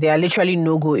seasons, there are literally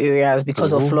no-go areas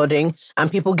because of flooding, and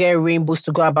people get rainbows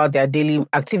to go about their daily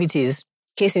activities.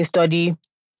 Case in study,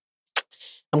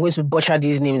 I'm going to butcher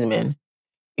these names, man.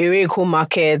 Ereko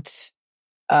Market,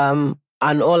 and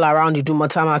all around the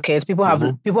Dumota markets, people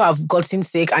have gotten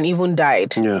sick and even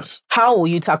died. Yes. How will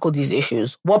you tackle these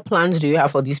issues? What plans do you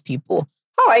have for these people?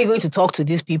 How are you going to talk to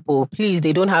these people? Please,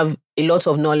 they don't have a lot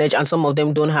of knowledge, and some of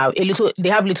them don't have they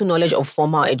have little knowledge of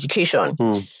formal education.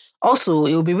 Also,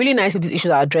 it would be really nice if these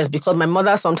issues are addressed, because my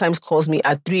mother sometimes calls me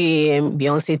at 3 a.m.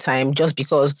 Beyonce time just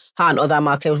because her and other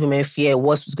market women fear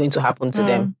what's going to happen to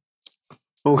them.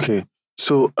 Okay,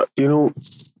 so,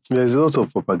 there's a lot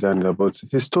of propaganda, but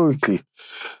historically,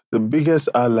 the biggest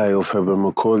ally of Herbert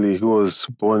Macaulay, who was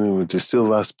born with the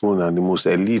silver spoon and the most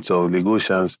elite of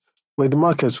Lagosians, were the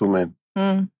market women.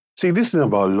 See, this is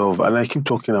about love, and I keep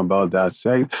talking about that.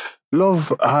 Right?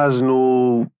 Love has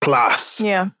no class.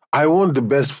 Yeah. I want the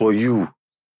best for you,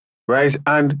 right?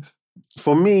 And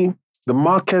for me, the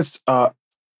markets are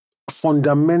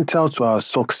fundamental to our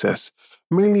success,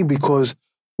 mainly because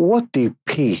what they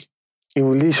pay in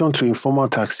relation to informal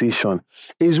taxation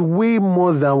is way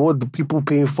more than what the people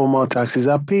paying formal taxes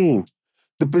are paying.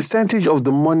 The percentage of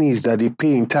the monies that they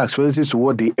pay in tax relative to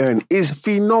what they earn is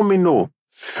phenomenal.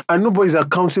 And nobody's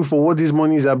accounting for what these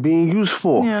monies are being used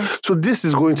for. Yeah. So this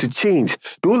is going to change.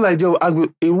 The whole idea of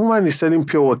a woman is selling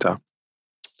pure water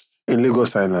in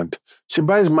Lagos Island. She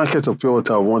buys market of pure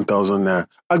water of 1,000 naira.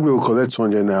 Agbe will collect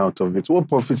 200 naira out of it. What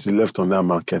profits is left on that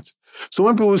market? So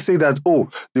when people say that, the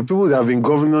people that have been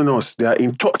governing us, they are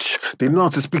in touch, they know how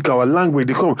to speak our language,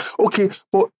 they come. Okay,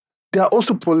 but they are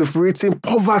also proliferating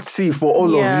poverty for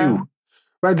all of you.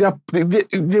 Right?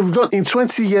 They've done in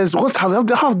 20 years, how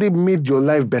have they made your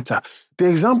life better? The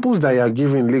examples that you are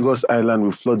giving Lagos Island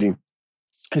with flooding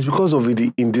is because of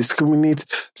the indiscriminate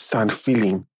sand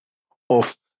filling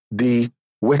of the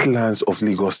wetlands of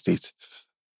Lagos State.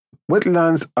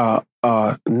 Wetlands are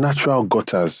natural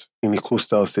gutters in a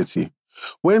coastal city.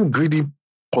 When greedy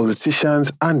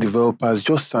politicians and developers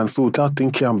just sand fill without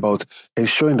thinking about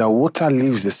ensuring that water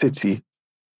leaves the city,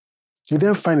 you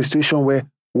then find a situation where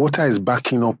water is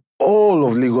backing up all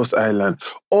of Lagos Island,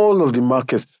 all of the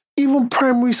markets, even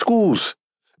primary schools.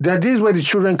 There are days where the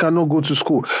children cannot go to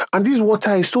school. And this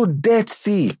water is so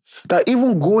dirty that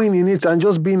even going in it and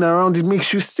just being around it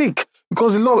makes you sick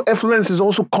because a lot of effluence is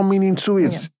also coming into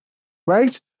it,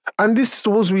 right? And this is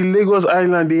supposed to be Lagos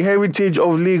Island, the heritage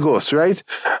of Lagos, right?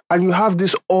 And you have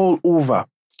this all over.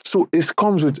 So it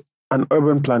comes with an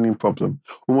urban planning problem.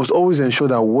 We must always ensure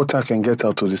that water can get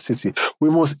out of the city. We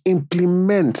must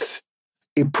implement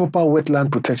a proper wetland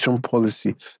protection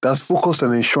policy that's focused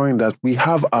on ensuring that we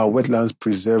have our wetlands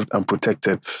preserved and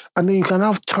protected. And then you can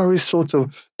have tourist sorts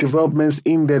of developments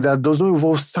in there that does not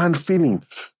involve sand filling,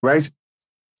 right?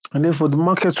 And then for the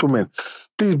market women,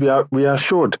 please be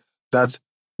reassured that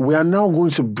we are now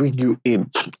going to bring you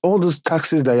in. All those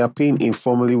taxes that you're paying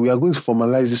informally, we are going to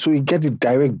formalize it so you get the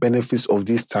direct benefits of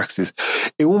these taxes.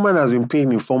 A woman has been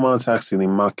paying informal tax in the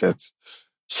market.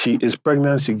 She is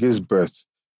pregnant, she gives birth.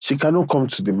 She cannot come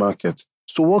to the market.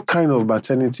 So what kind of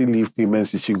maternity leave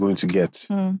payments is she going to get?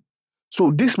 So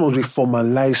this must be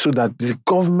formalized so that the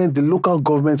government, the local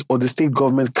government or the state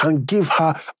government can give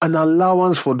her an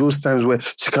allowance for those times where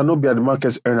she cannot be at the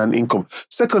markets, earn an income.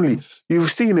 Secondly, you've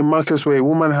seen in the markets where a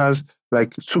woman has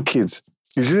like 2 kids.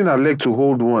 She's using her leg to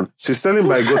hold one. She's selling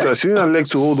by gutter. She's using her leg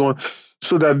to hold one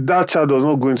so that child does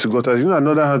not go into gutter. You know,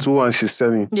 another hand to hold and she's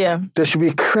selling. Yeah. There should be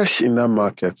a creche in that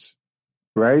market.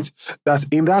 Right? That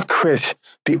in that creche,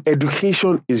 the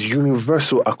education is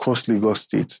universal across Lagos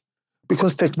State.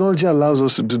 Because technology allows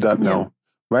us to do that now,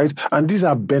 right? And these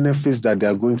are benefits that they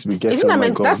are going to be getting.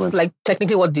 That's like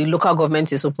technically what the local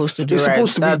government is supposed to do. It's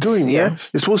supposed to be doing,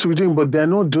 It's supposed to be doing, but they're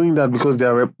not doing that because they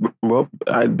are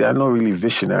not really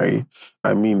visionary.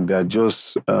 I mean, they're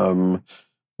just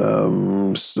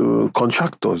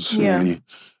contractors, really.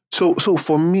 So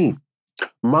for me,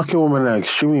 market women are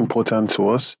extremely important to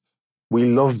us. We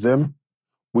love them.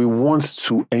 We want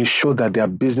to ensure that their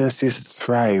businesses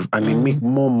thrive and they make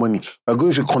more money. We're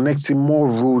going to connect more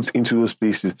roads into those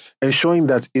places, ensuring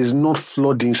that it's not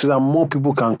flooding so that more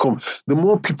people can come. The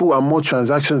more people and more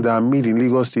transactions that are made in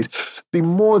Lagos State, the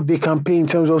more they can pay in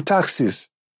terms of taxes.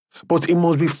 But it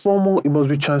must be formal, it must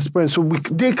be transparent. So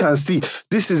they can see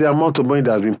this is the amount of money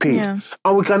that has been paid. Yeah.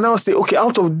 And we can now say, okay,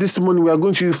 out of this money, we are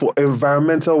going to use for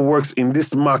environmental works in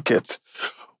this market.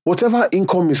 Whatever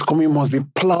income is coming must be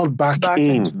plowed back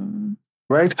in,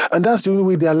 right? And that's the only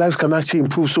way their lives can actually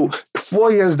improve. So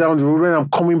 4 years down the road, when I'm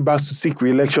coming back to seek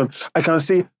re-election, I can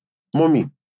say,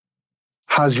 Mommy,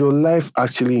 has your life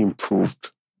actually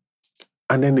improved?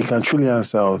 And then they can truly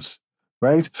answer us,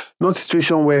 right? Not a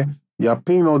situation where you're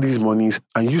paying all these monies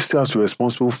and you still have to be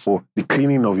responsible for the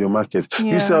cleaning of your market.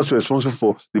 Yeah. You still have to be responsible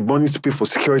for the money to pay for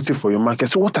security for your market.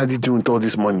 So what are they doing with all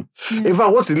this money? Yeah. In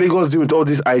fact, what's Lagos doing with all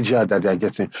this IGR that they are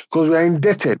getting? Because we are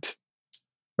indebted,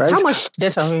 right? How much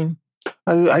debt are we in?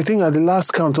 I think at the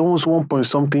last count, almost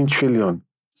 1.something trillion,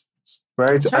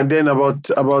 right? Sorry? And then about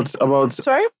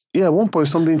Sorry? Yeah,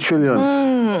 1.something trillion.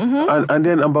 And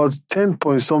then about 10,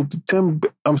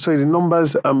 I'm sorry, the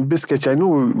numbers, biscuits. I know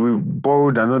we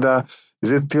borrowed another,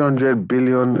 is it 300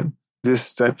 billion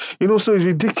this time? You know, so it's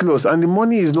ridiculous. And the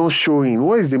money is not showing.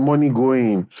 Where is the money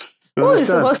going? Who is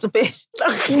supposed to pay? It's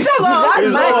us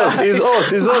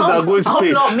that are going to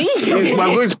pay. Not me. We're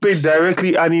going to pay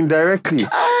directly and indirectly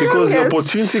because the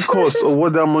opportunity cost of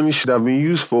what that money should have been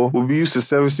used for will be used to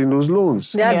servicing those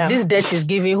loans. This debt is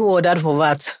giving who ordered for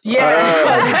that?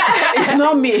 Yeah. It's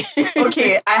not me.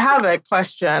 Okay, I have a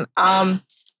question.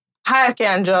 Hi, Ake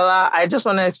and Jola. I just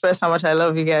want to express how much I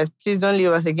love you guys. Please don't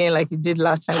leave us again like you did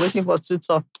last time. Waiting for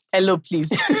Tutor. Hello,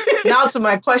 please. Now to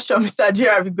my question, Mr.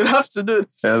 JRB. Good afternoon.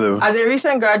 Hello. As a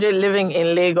recent graduate living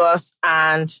in Lagos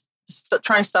and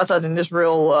trying to start out in this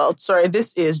real world, sorry,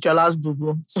 this is Jola's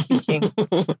Boo speaking.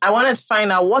 I wanted to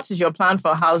find out what is your plan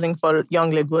for housing for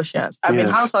young Lagosians. I've been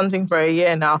house hunting for a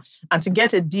year now, and to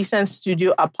get a decent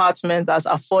studio apartment that's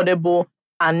affordable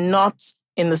and not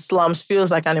in the slums feels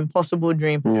like an impossible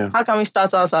dream. Yeah. How can we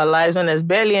start out our lives when there's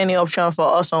barely any option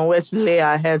for us on where to lay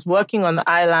our heads? Working on the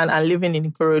island and living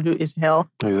in Ikorodu is hell.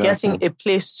 Exactly. Getting a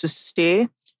place to stay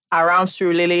around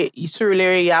Surulere,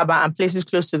 Yaba, and places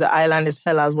close to the island is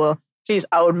hell as well. Please,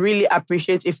 I would really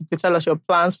appreciate if you could tell us your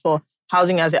plans for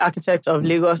housing as the architect of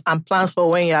Lagos and plans for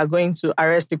when you are going to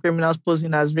arrest the criminals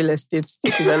posing as real estate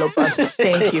developers.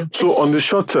 Thank you. So on the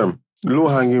short term,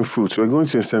 low-hanging fruits, we're going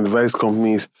to incentivize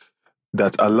companies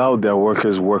that allow their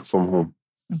workers work from home,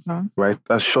 right?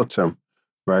 That's short term,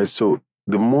 right? So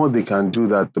the more they can do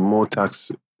that, the more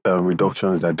tax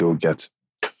reductions that they'll get.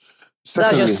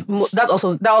 Secondly, that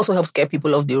also helps get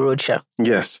people off the road, sure.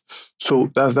 Yes. So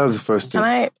that's the first thing.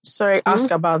 Can I, ask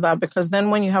about that? Because then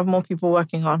when you have more people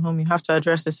working at home, you have to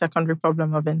address the secondary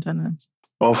problem of internet.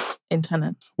 Well,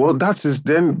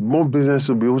 then more business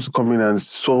will be able to come in and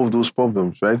solve those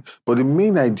problems, right? But the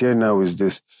main idea now is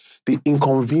this. The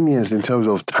inconvenience in terms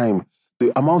of time,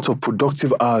 the amount of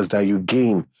productive hours that you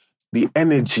gain the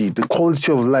energy, the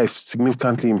quality of life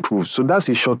significantly improves. So that's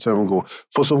a short-term goal.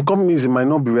 For some companies, it might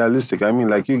not be realistic. I mean,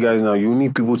 like you guys now, you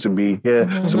need people to be here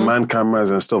to man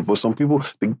cameras and stuff. But some people,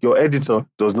 your editor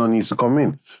does not need to come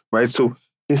in, right? So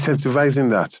incentivizing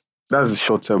that's the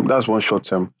short-term. That's one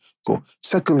short-term goal.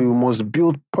 Secondly, we must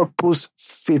build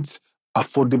purpose-fit,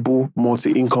 affordable,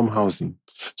 multi-income housing.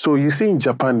 So you see in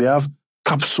Japan, they have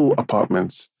capsule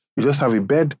apartments. You just have a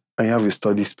bed and you have a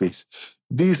study space.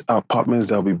 These are apartments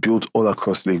that will be built all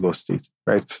across Lagos State,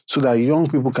 right? So that young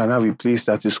people can have a place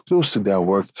that is close to their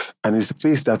work and it's a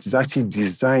place that is actually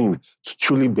designed to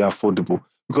truly be affordable.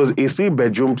 Because a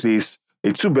 3-bedroom place, a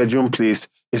 2-bedroom place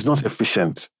is not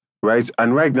efficient, right?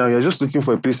 And right now, you're just looking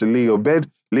for a place to lay your bed,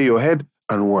 lay your head,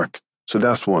 and work. So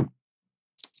that's one.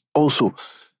 Also,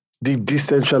 the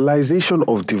decentralization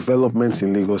of developments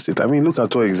in Lagos State. I mean, look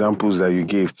at all examples that you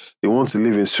gave. They want to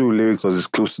live in Surulere because it's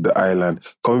close to the island.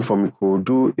 Coming from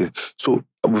Ikorodu. So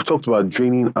we've talked about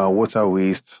draining our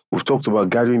waterways. We've talked about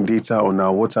gathering data on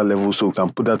our water level so we can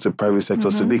put that to the private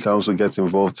sector so they can also get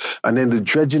involved. And then the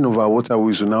dredging of our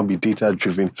waterways will now be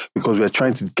data-driven because we're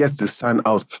trying to get the sand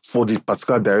out for the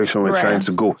particular direction we're trying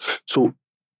to go. So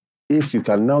if you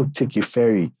can now take a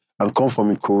ferry and come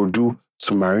from Ikorodu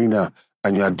to Marina,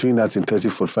 and you are doing that in 30,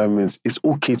 45 minutes, it's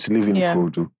okay to live in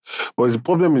Ikorodu. But the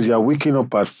problem is you are waking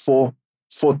up at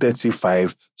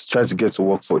 4:35 to try to get to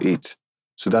work for 8.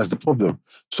 So that's the problem.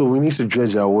 So we need to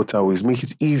dredge our waterways, make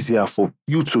it easier for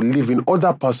you to live in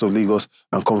other parts of Lagos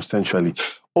and come centrally.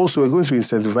 Also, we're going to be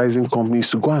incentivizing companies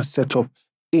to go and set up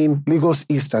in Lagos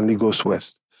East and Lagos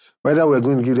West. Whether we're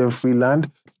going to give them free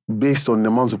land based on the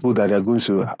amount of people that they're going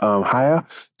to hire,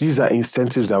 these are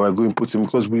incentives that we're going to put in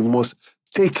because we must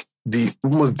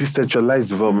decentralize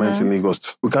development in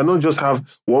Lagos. We cannot just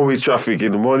have one-way traffic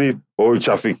in the morning, one-way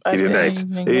traffic in the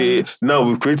night. Now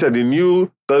we've created a new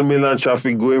third mainland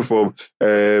traffic going from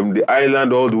the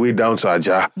island all the way down to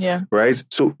Ajah. Right?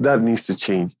 So that needs to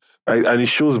change. Right? And it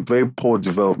shows very poor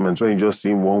development when you're just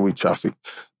seeing one-way traffic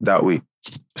that way.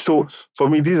 So for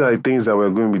me, these are the things that we're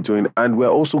going to be doing. And we're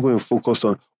also going to focus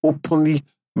on openly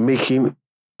making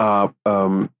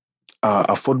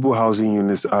affordable housing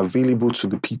units are available to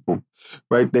the people,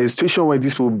 right? There's a situation where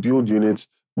these people build units,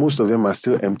 most of them are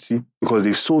still empty because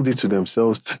they've sold it to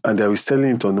themselves and they're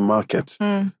reselling it on the market,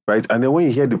 right? And then when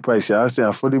you hear the price, you're asking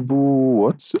affordable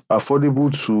what?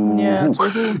 Affordable to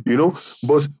who? You know?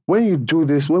 But when we do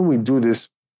this,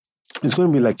 it's going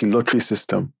to be like a lottery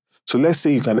system. So let's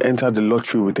say you can enter the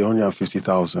lottery with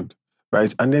 150,000,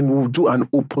 right? And then we'll do an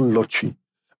open lottery.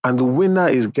 And the winner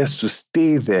gets to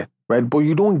stay there, right? But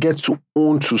you don't get to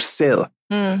own to sell.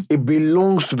 It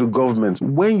belongs to the government.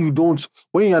 When you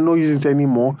are not using it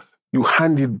anymore, you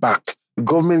hand it back. The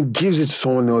government gives it to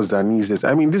someone else that needs it.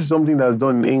 I mean, this is something that's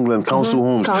done in England, council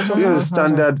homes. This is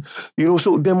standard, so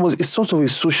it's sort of a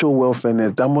social welfare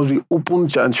net that must be open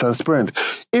and transparent.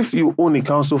 If you own a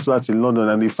council flat in London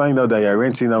and they find out that you're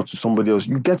renting out to somebody else,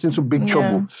 you get into big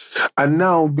trouble. And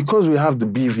now, because we have the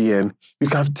BVN, you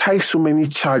can tie so many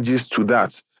charges to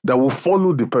that will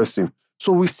follow the person.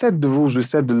 So we set the rules, we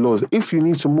set the laws. If you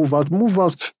need to move out,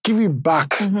 give it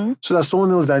back so that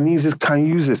someone else that needs it can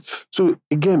use it. So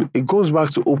again, it goes back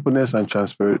to openness and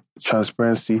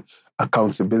transparency,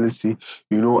 accountability,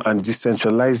 and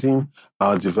decentralizing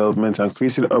our development and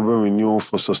creating urban renewal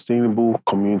for sustainable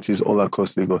communities all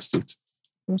across Lagos State.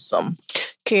 Awesome.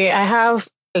 Okay, I have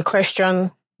a question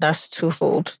that's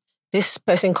twofold. This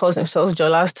person calls themselves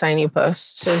Jola's Tiny Purse.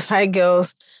 Says, hi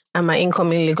girls, I'm an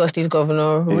incoming Lagos State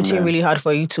governor, rooting really hard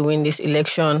for you to win this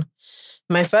election.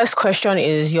 My first question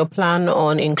is your plan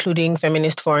on including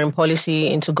feminist foreign policy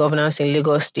into governance in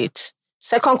Lagos State.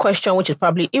 Second question, which is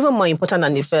probably even more important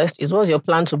than the first, is what's your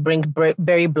plan to bring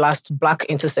Berry Blast back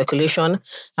into circulation?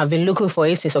 I've been looking for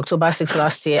it since October 6th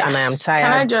last year and I am tired.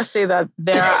 Can I just say that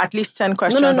there are at least 10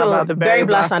 questions about the Berry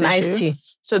Blast and iced tea?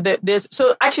 So there's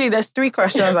 3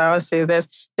 questions I would say.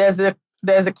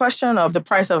 There's a question of the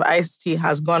price of iced tea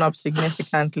has gone up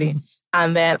significantly.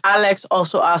 And then Alex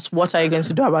also asked, what are you going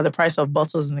to do about the price of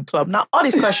bottles in the club? Now, all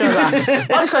these questions are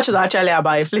actually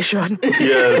about inflation.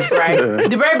 Yes. Right? Yeah.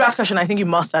 The Berry Blast question, I think you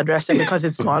must address it because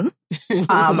it's gone.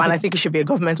 And I think it should be a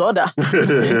government order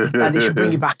that they should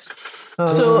bring it back.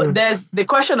 So there's the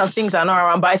question of things are not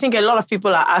around, but I think a lot of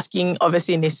people are asking,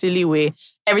 obviously in a silly way,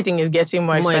 everything is getting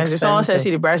more expensive. Someone says,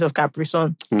 see the price of Capri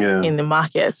Sun in the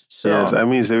market. So. Yes, I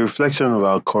mean, it's a reflection of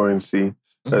our currency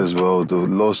as well, the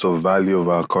loss of value of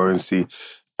our currency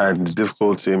and the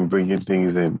difficulty in bringing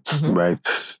things in, right?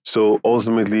 So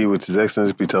ultimately, with His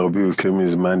Excellency Peter Obi reclaiming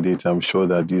his mandate, I'm sure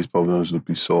that these problems will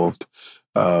be solved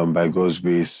by God's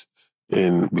grace,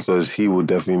 because he will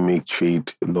definitely make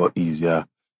trade a lot easier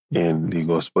in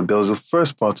Lagos. But there was the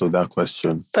first part of that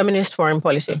question. Feminist foreign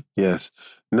policy.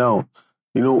 Yes. Now,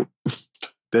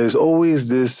 there's always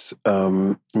this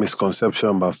misconception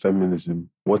about feminism.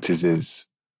 What it is.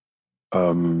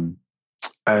 And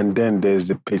then there's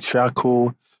the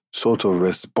patriarchal sort of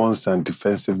response and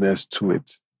defensiveness to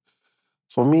it.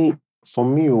 For me,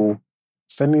 feminism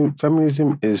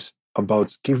is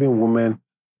about giving women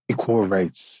equal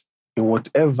rights in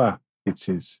whatever it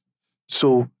is.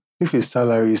 So if it's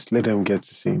salaries, let them get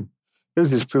the same.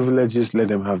 If it's privileges, let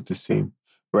them have the same,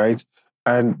 right?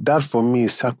 And that for me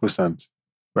is sacrosanct,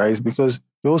 right? Because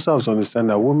you also have to understand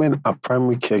that women are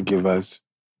primary caregivers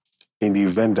in the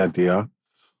event that they are.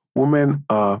 Women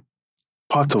are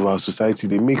part of our society.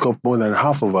 They make up more than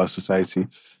half of our society.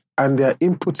 And their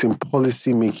input in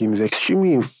policy making is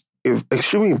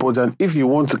extremely important if you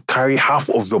want to carry half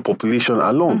of your population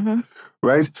along,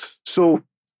 right? So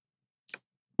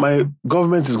my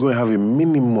government is going to have a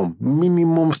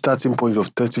minimum starting point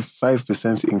of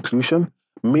 35% inclusion,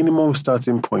 minimum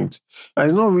starting point. And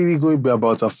it's not really going to be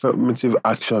about affirmative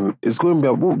action. It's going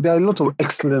to be there are a lot of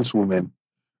excellent women,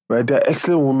 right? There are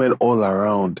excellent women all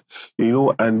around,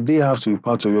 and they have to be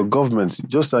part of your government.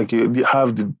 Just like you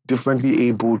have the differently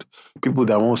abled people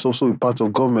that must also be part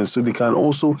of government, so they can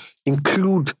also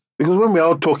include. Because when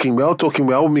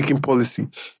we're all making policy.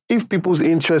 If people's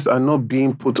interests are not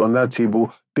being put on that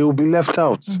table, they will be left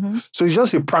out. So it's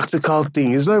just a practical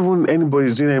thing. It's not even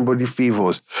anybody's doing anybody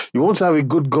favors. You want to have a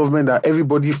good government that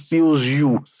everybody feels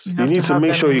you. You need to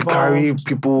make sure you carry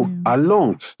people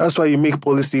along. That's why you make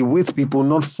policy with people,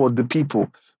 not for the people.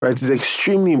 Right? It's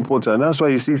extremely important. That's why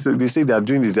you see, so they say they're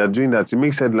doing this, they're doing that. It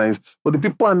makes headlines, but the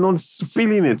people are not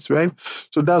feeling it, right?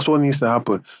 So that's what needs to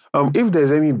happen. If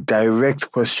there's any direct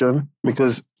question,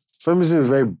 because feminism is a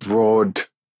very broad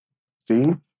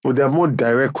thing, but there are more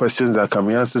direct questions that can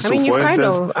be answered. For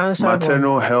instance,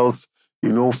 maternal health,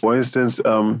 for instance,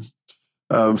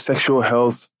 sexual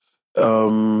health,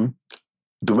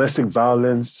 domestic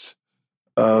violence,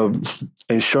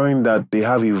 ensuring that they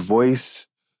have a voice,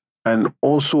 and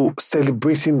also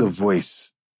celebrating the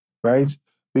voice, right?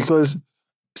 Because,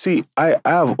 see, I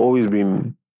have always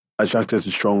been attracted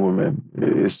to strong women.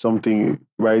 It's something,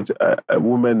 right?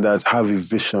 Women that have a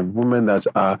vision, women that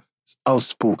are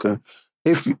outspoken.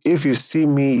 If you see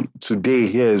me today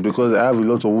here, it's because I have a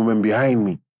lot of women behind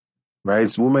me,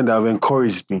 right? Women that have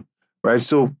encouraged me, right?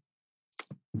 So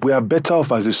we are better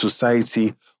off as a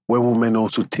society when women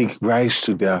also rise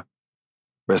to their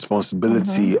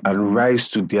responsibility and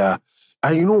rise to their...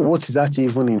 And you know what is actually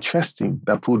even interesting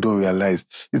that people don't realize?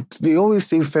 They always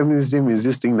say feminism is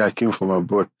this thing that came from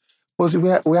abroad. But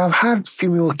we have had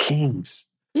female kings.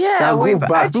 Yeah, we've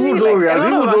actually, a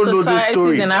lot of our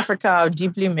societies in Africa are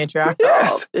deeply matriarchal.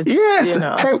 Yes.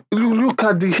 You look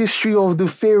at the history of the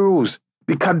pharaohs.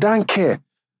 The Kadanke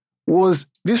was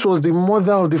the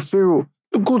mother of the pharaoh.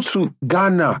 You go to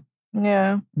Ghana.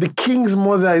 Yeah. The king's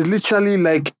mother is literally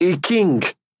like a king.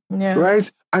 Yeah.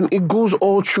 Right? And it goes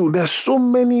all through. There's so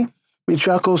many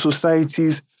matriarchal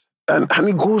societies and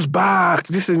it goes back.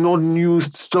 This is not new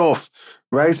stuff,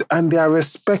 right? And they are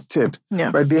respected,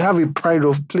 right? They have a pride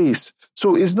of place.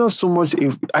 So it's not so much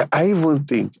if I even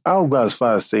think, I'll go as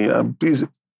far as saying, please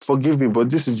forgive me, but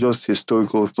this is just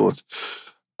historical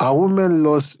thoughts. Our women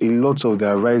lost a lot of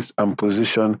their rights and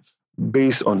position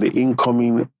based on the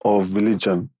incoming of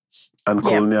religion and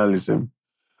colonialism.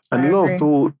 And a lot of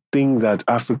people think that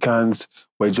Africans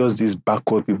were just these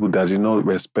backward people that did not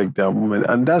respect their women.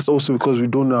 And that's also because we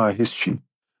don't know our history.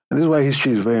 And this is why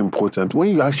history is very important. When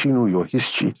you actually know your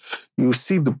history, you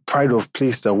see the pride of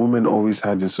place that women always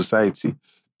had in society.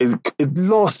 It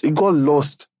got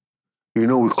lost,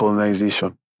 with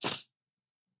colonization.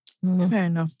 Fair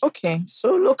enough. Okay.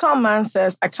 So local man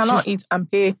says, I cannot eat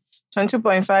and pay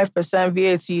 22.5%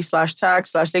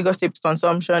 VAT/tax/ Lagos State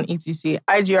consumption, etc.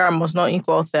 IGR must not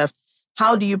equal theft.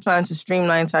 How do you plan to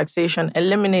streamline taxation,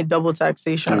 eliminate double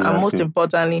taxation, and most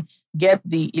importantly, get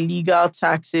the illegal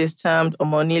taxes termed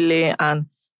Omonile and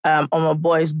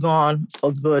Omoboys gone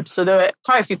for good? So there were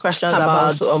quite a few questions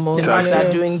about the fact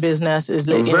that doing business is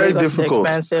in Lagos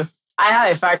expensive. I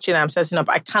have a factory that I'm setting up.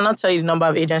 I cannot tell you the number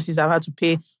of agencies I've had to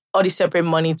pay all the separate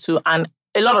money to, and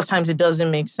a lot of times it doesn't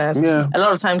make sense. Yeah. A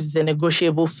lot of times it's a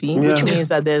negotiable fee, which means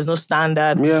that there's no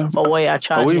standard for what you're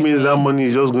charging. Which means that money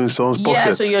is just going to someone's pocket.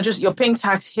 Yeah, so you're paying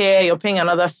tax here, you're paying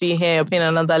another fee here, you're paying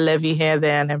another levy here,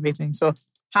 there, and everything. So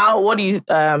what do you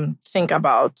think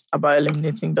about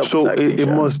eliminating double taxation? So it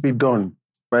must be done,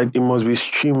 right? It must be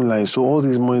streamlined. So all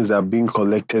these monies that are being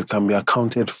collected can be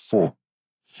accounted for.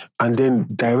 And then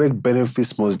direct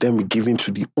benefits must then be given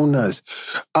to the owners.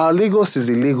 Lagos is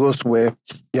a Lagos where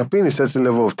you're paying a certain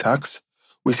level of tax,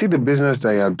 we see the business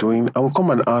that you are doing, and we'll come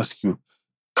and ask you,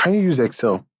 can you use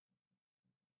Excel?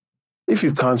 If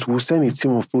you can't, we'll send a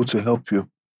team of people to help you,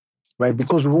 right?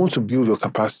 Because we want to build your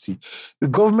capacity. The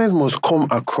government must come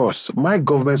across, my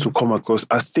government will come across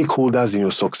as stakeholders in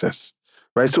your success,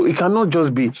 right? So it cannot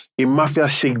just be a mafia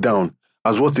shakedown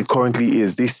as what it currently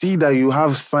is. They see that you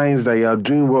have signs that you are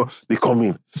doing well, they come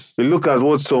in. They look at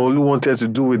what Sanwo-Olu wanted to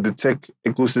do with the tech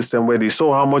ecosystem, where they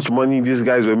saw how much money these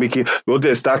guys were making. They wanted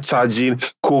to start charging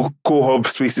co-hub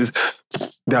spaces.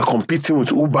 They are competing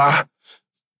with Uber.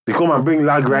 They come and bring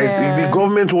lag rights. If the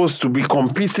government was to be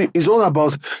competing, it's all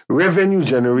about revenue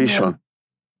generation,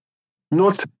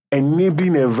 not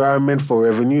enabling environment for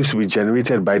revenues to be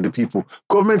generated by the people.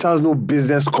 Government has no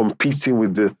business competing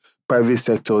with the private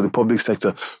sector or the public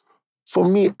sector. For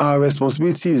me, our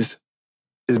responsibility is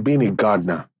being a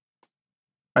gardener.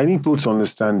 I need people to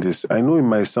understand this. I know it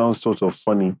might sound sort of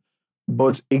funny,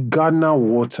 but a gardener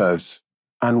waters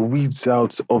and weeds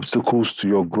out obstacles to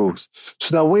your growth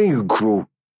so that when you grow,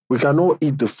 we can all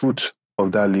eat the fruit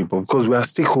of that labor because we are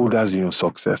stakeholders in your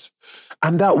success.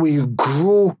 And that way you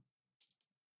grow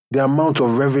the amount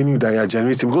of revenue that you're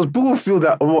generating, because people feel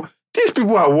that these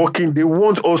people are working, they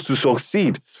want us to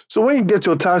succeed. So when you get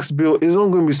your tax bill, it's not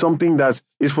going to be something that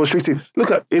is frustrating.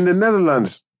 Look at in the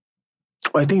Netherlands,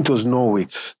 I think it was Norway,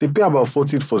 they pay about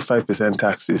 40-45%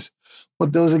 taxes.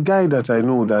 But there was a guy that I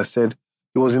know that said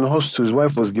he was in a hospital, his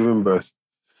wife was giving birth,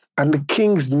 and the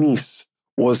king's niece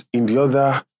was in the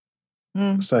other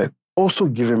side, also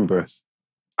giving birth.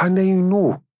 And then you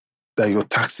know that your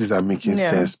taxes are making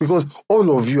sense because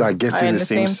all of you are getting the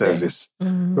same service,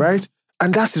 right?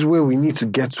 And that is where we need to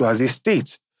get to as a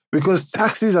state, because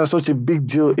taxes are such a big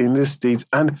deal in this state,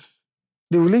 and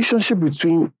the relationship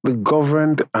between the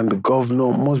governed and the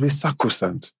governor must be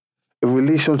sacrosanct in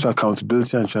relation to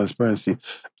accountability and transparency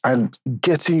and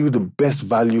getting you the best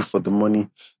value for the money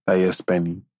that you're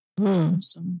spending.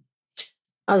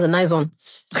 That was a nice one.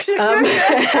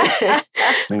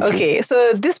 Okay,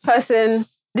 so this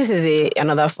is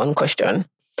another fun question.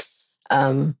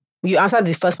 You answered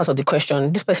the first part of the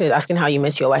question. This person is asking how you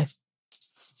met your wife.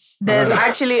 There's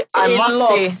actually, I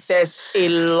must say, there's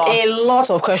a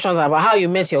lot of questions about how you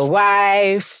met your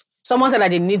wife. Someone said that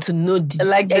they need to know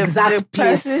the exact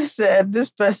place. This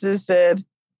person said,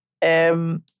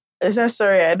 I said,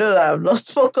 sorry, I know that I've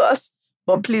lost focus,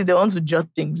 but please, they want to jot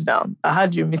things down. How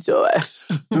do you meet your wife?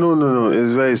 No.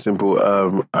 It's very simple.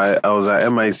 I was at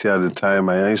MIT at the time.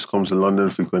 I used to come to London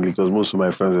frequently because most of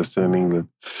my friends were still in England.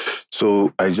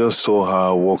 So I just saw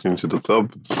her walk into the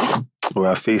club where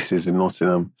her face is in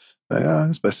Nottingham. Like,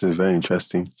 this person is very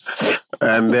interesting.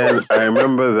 And then I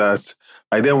remember that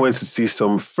I then went to see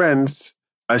some friends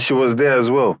and she was there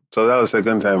as well. So that was the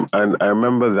second time. And I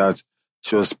remember that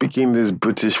she was speaking this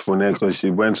British phonetics because she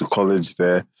went to college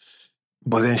there.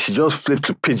 But then she just flipped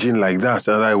to pidgin like that.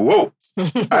 And I'm like, whoa,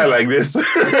 I like this. So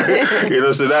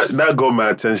that got my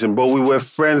attention. But we were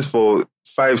friends for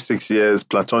 5-6 years,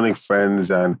 platonic friends.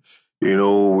 And, we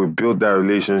built that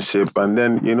relationship. And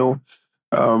then,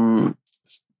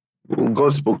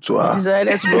 God spoke to her.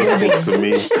 Decided to God spoke to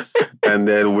me. And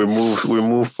then we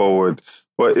moved forward.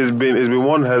 But it's been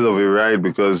one hell of a ride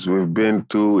because we've been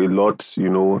through a lot,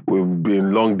 We've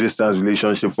been long distance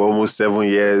relationship for almost 7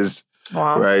 years.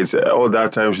 Wow. Right. All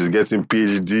that time she's getting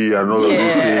PhD and all of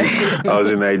these things. I was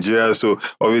in Nigeria. So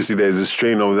obviously there's a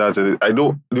strain of that. And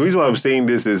the reason why I'm saying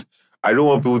this is I don't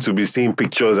want people to be seeing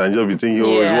pictures and just be thinking,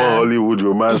 it's one Hollywood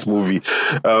romance movie.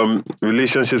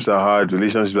 Relationships are hard.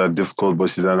 Relationships are difficult, but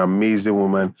she's an amazing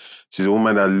woman. She's a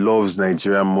woman that loves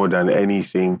Nigeria more than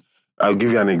anything. I'll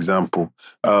give you an example.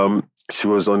 She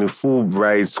was on a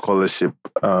Fulbright scholarship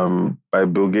by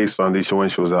Bill Gates Foundation when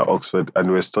she was at Oxford, and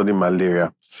we were studying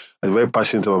malaria. And very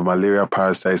passionate about malaria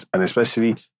parasites, and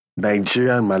especially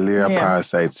Nigerian malaria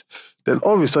parasites. Then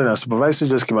all of a sudden, our supervisor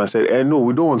just came and said, no,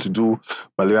 we don't want to do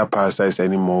malaria parasites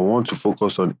anymore. We want to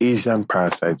focus on Asian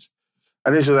parasites.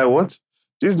 And then she was like, what?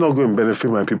 This is not going to benefit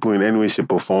my people in any way,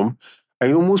 shape, or form.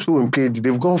 And most people in PhD,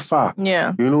 they've gone far.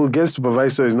 Yeah. Guest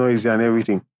supervisor is not easy and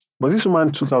everything. But this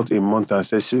woman took out a month and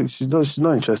said she's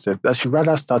not interested. That she'd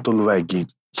rather start all over again.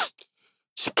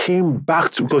 She came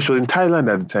back because she was in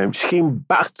Thailand at the time. She came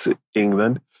back to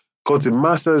England, got a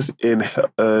master's in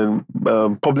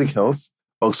public health,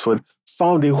 Oxford,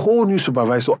 found a whole new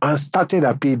supervisor and started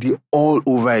a PhD all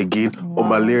over again on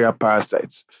malaria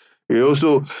parasites. You know,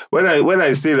 so when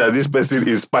I say that this person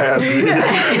inspires me,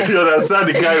 you understand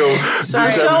the kind of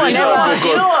you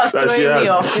know what's throwing me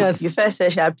off? You first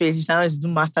said she had PhD, now she's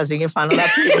doing masters again for another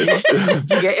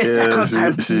PhD. You get a second time.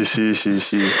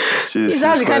 Is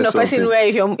that the kind of person where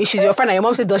if she's your friend and your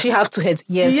mom says, does she have two heads?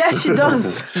 Yes, she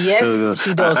does. Yes,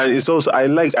 she does. And it's also I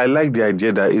like the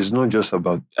idea that it's not just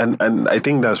about and I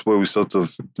think that's where we sort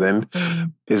of blend.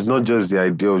 It's not just the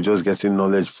idea of just getting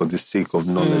knowledge for the sake of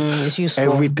knowledge. It's useful.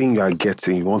 Everything you are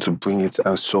getting, you want to bring it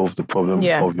and solve the problem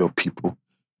of your people.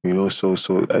 You know, so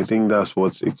I think that's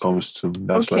what it comes to.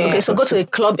 That's okay, so go to a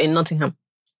club in Nottingham.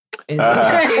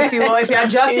 If you're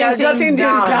jotting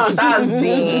down, that's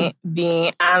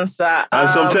the answer.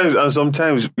 And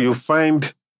sometimes you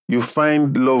find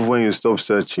love when you stop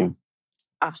searching.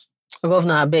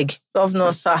 Governor, I beg. Governor,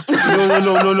 sir.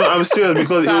 No. I'm serious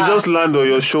because it will just land on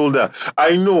your shoulder.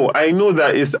 I know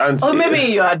that it's anti. Or maybe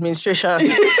in your administration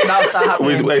that'll start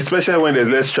happening. Especially when there's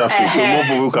less traffic, so more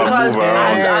people can move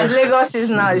around. As Lagos is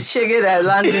now, it's shaking and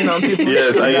landing on people.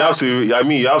 Yes, and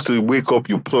you have to wake up,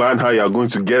 you plan how you're going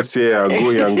to get here and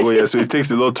go here. So it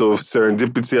takes a lot of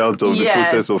serendipity out of the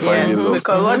process of finding love.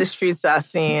 Because what the streets are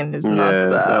seeing is not.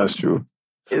 That's true.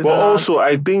 But also,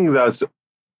 I think that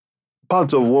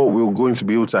part of what we're going to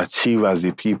be able to achieve as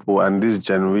a people and this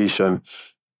generation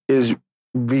is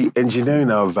re-engineering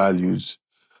our values,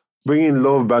 bringing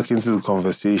love back into the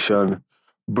conversation,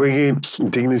 bringing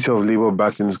dignity of labor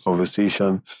back into the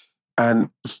conversation, and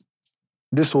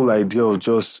this whole idea of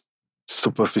just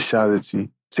superficiality,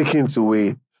 taking it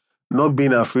away, not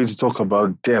being afraid to talk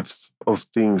about depth of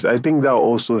things. I think that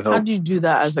also helps. How do you do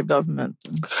that as a government?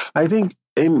 I think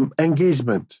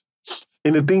engagement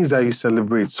in the things that you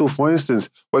celebrate. So, for instance,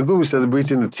 we're going to be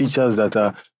celebrating the teachers that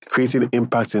are creating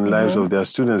impact in lives of their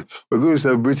students. We're going to be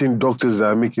celebrating doctors that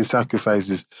are making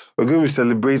sacrifices. We're going to be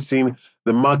celebrating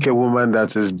the market woman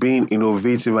that is being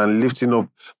innovative and lifting up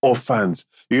orphans.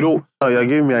 You know, you're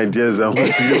giving me ideas on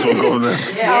what to use for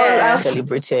governance. I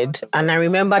celebrated. And I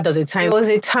remember there was a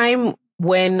time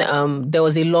when there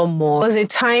was a lot more. There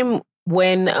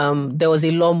was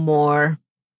a lot more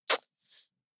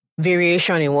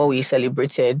variation in what we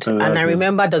celebrated. And I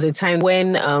remember there was a time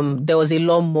when there was a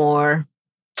lot more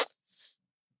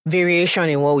variation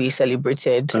in what we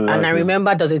celebrated. And I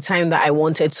remember there was a time that I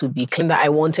wanted to be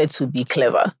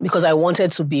clever because I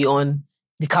wanted to be on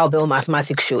the Cowbell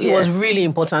Mathematics show. It was really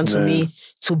important to me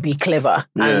to be clever.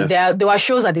 And there were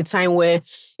shows at the time where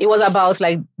it was about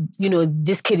like, you know,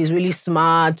 this kid is really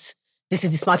smart. This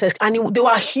is the smartest. And they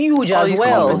were huge as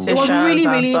well. It was really,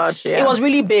 it was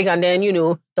really big. And then, you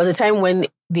know, there was a time when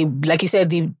like you said,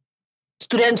 the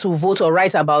students will vote or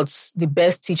write about the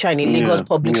best teacher in a Lagos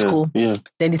public school. Yeah.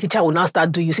 Then the teacher will now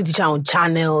start doing, you see teacher on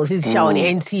channels, see teacher on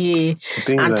NTA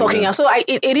and like talking. That. So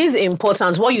it is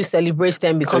important. What you celebrate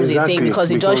then becomes a thing because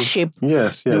it does shape the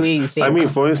way you think. I mean,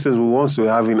 for instance, we want to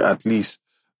have at least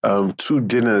 2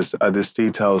 dinners at the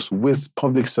State House with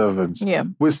public servants,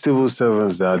 with civil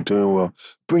servants that are doing well,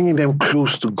 bringing them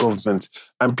close to government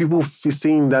and people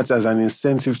seeing that as an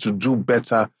incentive to do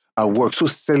better at work. So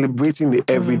celebrating the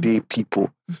everyday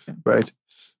people, right?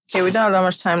 Okay, we don't have that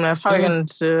much time left. How are we going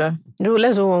to... No,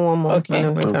 let's do one more. Okay,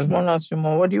 one or two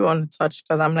more. What do you want to touch?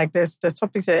 Because I'm like, there's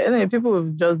topics that anyway, people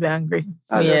will just be angry.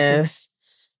 Yes.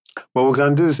 But we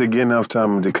can do this again after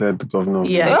I'm declared the governor.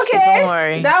 Yes, okay. Don't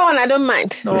worry. That one I don't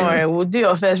mind. Don't worry. We'll do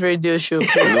your first radio show.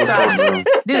 No problem.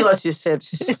 This is what you said.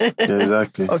 Yeah,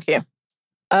 exactly. Okay.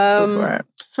 Go for it.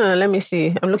 Let me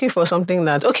see. I'm looking for something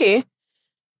that... Okay.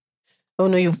 Oh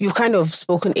no, you've kind of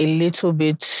spoken a little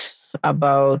bit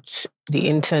about the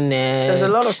internet. There's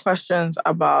a lot of questions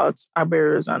about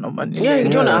Aberos and Omani. Yeah, you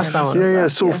don't ask that one. Yeah.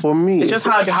 So for me, it's just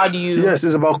how do you? Yes,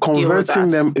 it's about converting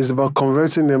them. It's about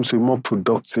converting them to a more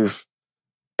productive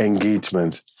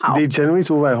engagement. How? They generate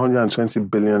over 120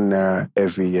 billion naira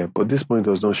every year, but this point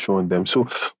does not show on them. So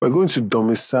we're going to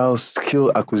domicile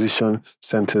skill acquisition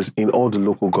centers in all the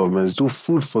local governments, do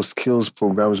food for skills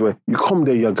programs where you come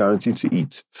there, you're guaranteed to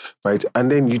eat, right?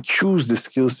 And then you choose the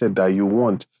skill set that you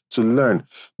want to learn.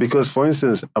 Because, for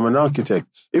instance, I'm an architect.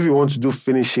 If you want to do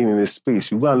finishing in a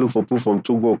space, you go and look for people from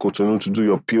Togo or Cotonou to do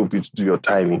your POP, to do your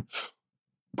tiling.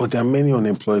 But there are many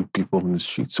unemployed people on the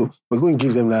street. So we're going to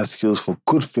give them that skills for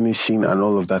good finishing and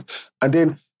all of that. And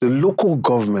then the local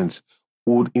government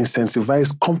would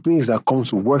incentivize companies that come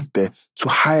to work there to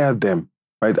hire them,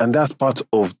 right? And that's part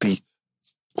of the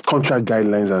contract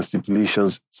guidelines and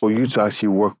stipulations for you to actually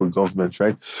work with government,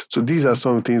 right? So these are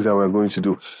some things that we're going to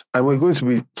do. And we're going to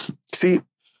be,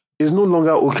 it's no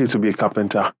longer okay to be a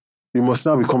carpenter. You must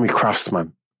now become a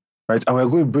craftsman, right? And we're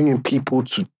going to bring in people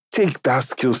to take that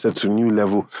skill set to a new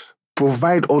level,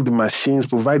 provide all the machines,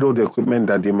 provide all the equipment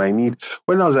that they might need.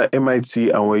 When I was at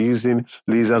MIT and we're using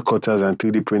laser cutters and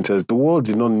 3D printers, the world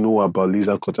did not know about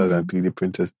laser cutters and 3D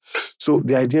printers. So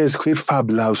the idea is create fab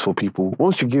labs for people.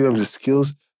 Once you give them the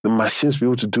skills, the machines to be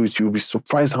able to do it, you'll be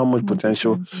surprised how much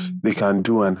potential they can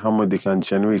do and how much they can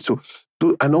generate. So,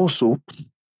 and also,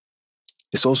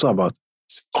 it's also about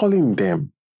calling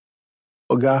them.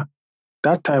 Oga,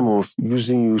 that time of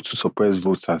using you to suppress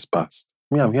votes has passed.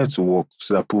 Me, I'm here to work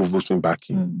so that people vote me back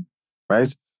in.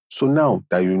 Right? So now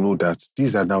that you know that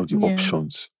these are now the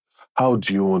options, how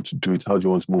do you want to do it? How do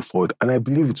you want to move forward? And I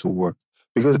believe it will work.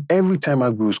 Because every time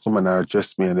Agbos come and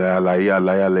address me and they're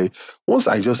like, once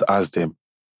I just ask them,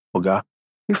 Oga,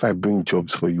 if I bring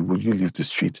jobs for you, would you leave the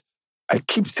street? I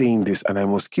keep saying this and I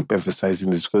must keep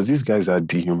emphasizing this because these guys are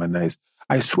dehumanized.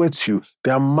 I swear to you,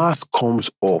 their mask comes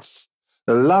off.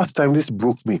 The last time this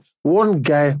broke me, one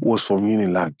guy was from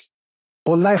Unilag.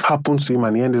 But life happened to him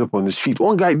and he ended up on the street.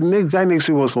 One guy, the next guy next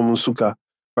to him was from Nsuka,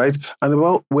 right? And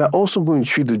we're also going to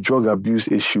treat the drug abuse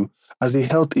issue as a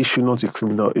health issue, not a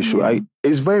criminal issue.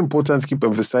 It's very important to keep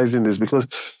emphasizing this because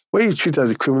when you treat it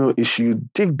as a criminal issue, you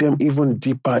dig them even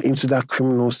deeper into that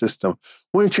criminal system.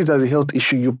 When you treat it as a health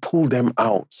issue, you pull them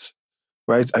out,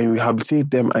 right? And you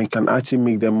rehabilitate them and can actually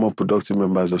make them more productive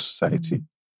members of society.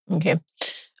 Okay.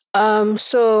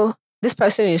 So this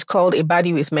person is called a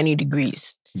baddie with many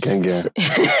degrees. Gang.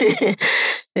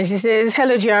 And she says,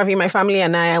 hello, GRV, my family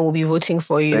and I will be voting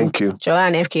for you. Thank you. Jola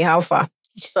and FK, how far?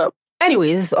 What's up?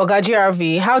 Anyways, Oga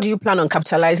GRV, how do you plan on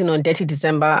capitalizing on Dirty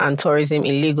December and tourism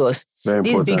in Lagos?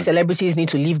 These big celebrities need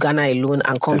to leave Ghana alone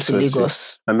and come to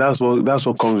Lagos. And that's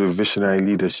what comes with visionary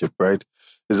leadership, right?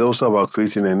 It's also about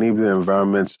creating enabling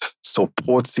environments,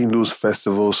 supporting those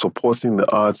festivals, supporting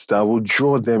the arts that will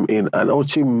draw them in and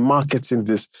actually marketing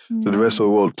this to the rest of the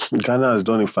world. Ghana has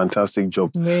done a fantastic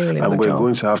job. Really and we're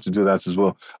going to have to do that as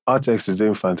well. Artex is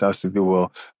doing fantastically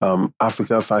well.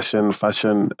 Africa Fashion,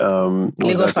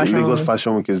 Lagos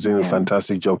Fashion Week is doing a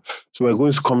fantastic job. So we're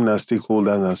going to come in as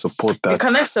stakeholders and support that. It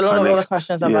connects to a lot of other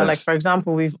questions about, like, for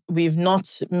example, we've not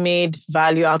made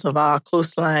value out of our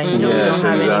coastline. We don't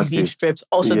have any beach strips.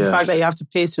 Also, the fact that you have to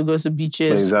pay to go to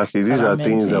beaches. Exactly. These are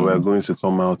things that we're going to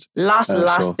come out. Last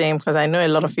thing, because I know a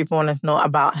lot of people want to know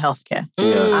about healthcare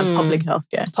and public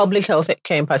healthcare. Public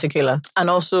healthcare in particular. And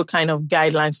also kind of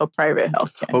guidelines for private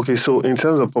healthcare. Okay, so in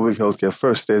terms of public healthcare,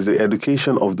 first, there's the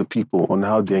education of the people on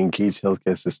how they engage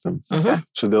healthcare systems. Okay.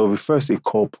 So there will be first a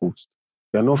call post.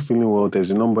 You're not feeling well,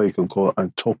 there's a number you can call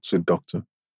and talk to a doctor,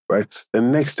 right? The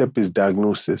next step is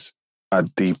diagnosis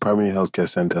at the primary healthcare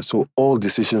center. So all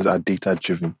decisions are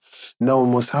data-driven. Now we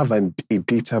must have a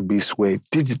database where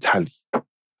digitally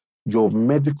your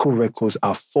medical records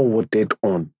are forwarded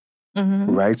on,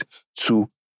 right, to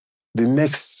the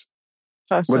next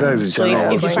person. Whether it's so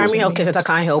if the primary healthcare center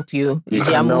can't help you,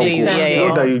 they are moving. You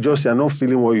know that you're not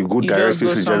feeling well, you go directly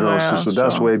to the general hospital. So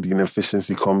that's where the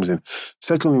inefficiency comes in.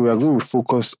 Secondly, we are going to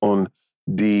focus on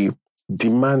the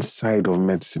demand side of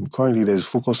medicine. Currently, there's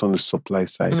focus on the supply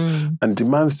side. And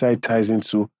demand side ties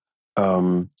into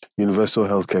universal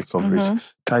healthcare coverage,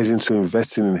 ties into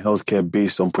investing in healthcare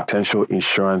based on potential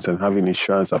insurance and having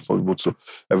insurance affordable to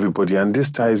everybody. And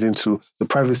this ties into the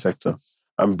private sector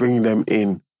and bringing them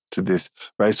in to this,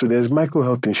 right? So there's micro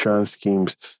health insurance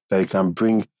schemes that you can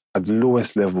bring at the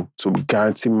lowest level to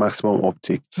guarantee maximum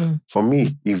uptake. For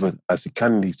me, even as a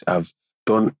candidate, I've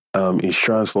done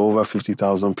insurance for over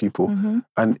 50,000 people,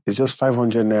 and it's just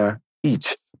 500 naira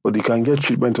each. But you can get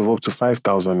treatment of up to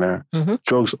 5,000 naira,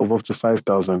 drugs of up to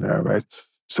 5,000 naira, right?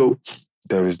 So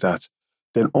there is that.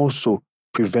 Then also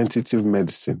preventative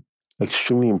medicine,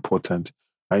 extremely important.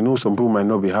 I know some people might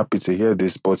not be happy to hear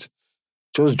this, but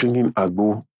just drinking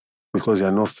agbo because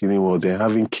you're not feeling well, they're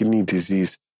having kidney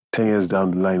disease 10 years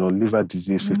down the line or liver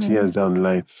disease 15 years down the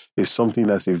line is something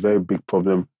that's a very big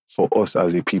problem for us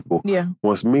as a people. We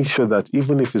must make sure that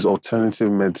even if it's alternative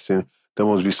medicine, there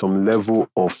must be some level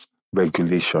of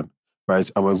regulation, right?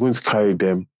 And we're going to carry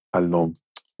them along,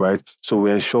 right? So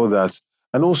we ensure that,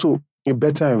 and also a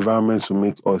better environment to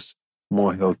make us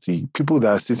more healthy. People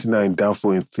that are sitting there in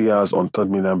Danfo in 3 hours on Third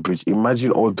Mainland Bridge,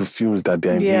 imagine all the fumes that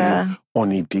they're inhaling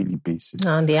on a daily basis.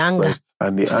 And the anger. Right?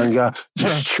 And the anger, the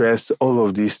stress, all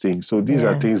of these things. So these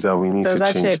are things that we need to change.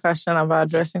 There's actually a question about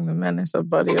addressing the menace of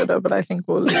body odor, but I think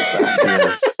we'll leave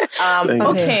that.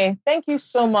 Okay, thank you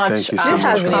so much. Thank you so this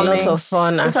has been a lot of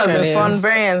fun. This has been fun,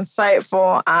 very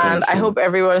insightful, and I hope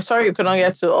everyone. Sorry, you couldn't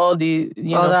get to all the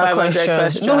 500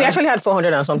 questions. No, we actually had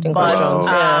 400 and something questions.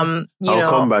 I'll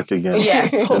come back again.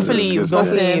 Yes, hopefully you've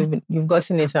gotten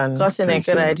it and gotten a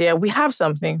good idea. We have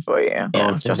something for you.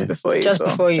 Just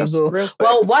before you go.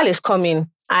 Well, while it's coming,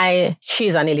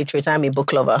 She's an illiterate. I'm a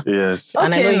book lover. Yes.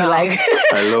 And I know you like.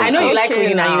 I know you like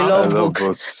reading and you love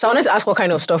books. So I wanted to ask what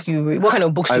kind of stuff you read. What kind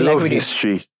of books do you like reading?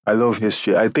 I love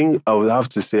history. I think I would have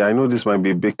to say, I know this might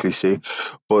be a bit cliche,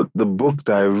 but the book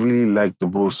that I really like the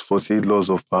most, 48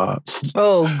 Laws of Power.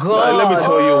 Oh, God. Let me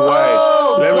tell you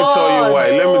why. Let me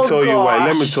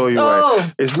tell you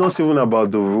why. It's not even about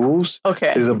the rules.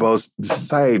 Okay. It's about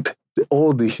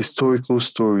all the historical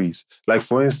stories. Like,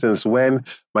 for instance, when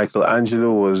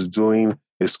Michelangelo was doing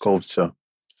a sculpture,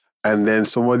 and then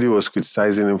somebody was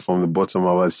criticizing him from the bottom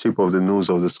about the shape of the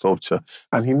nose of the sculpture,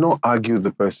 and he not argued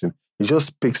the person. He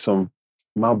just picked some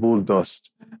marble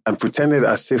dust and pretended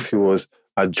as if he was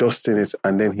adjusting it,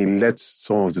 and then he let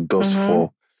some of the dust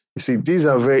fall. You see, these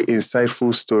are very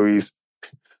insightful stories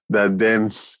that then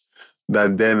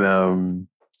that's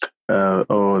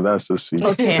so sweet.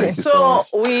 Okay, so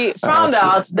we found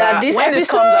out that this when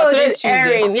episode is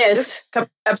airing. Yes, this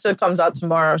episode comes out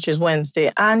tomorrow, which is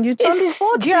Wednesday, and you turn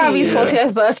 40. Giravi's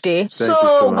 40th birthday. So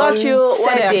got you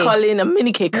what they're calling a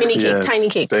mini cake. Yes, tiny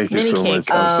cake. Thank you so much.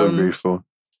 I'm so grateful.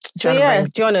 So do you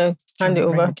want to hand it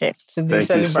over to the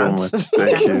celebrants?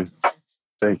 Thank you so much.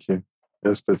 Thank you.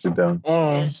 Just put it down.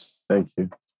 Thank you.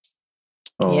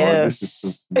 Oh,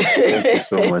 yes. Thank you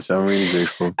so much. I'm really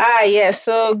grateful. Yes.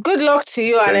 So good luck to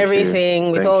you and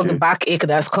everything with all the backache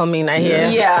that's coming, I hear.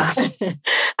 Yeah.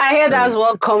 I hear that's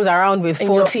what comes around with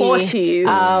 40.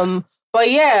 40s. But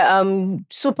yeah,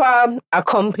 super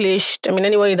accomplished. I mean,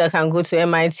 anybody that can go to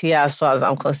MIT, as far as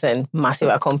I'm concerned, massive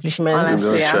accomplishment.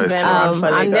 Honestly,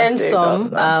 and then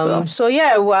some. So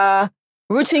yeah, we're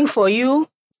rooting for you.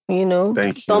 You know,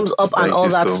 Thank you. thumbs up and all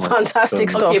that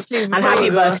fantastic stuff. Okay, and happy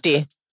birthday.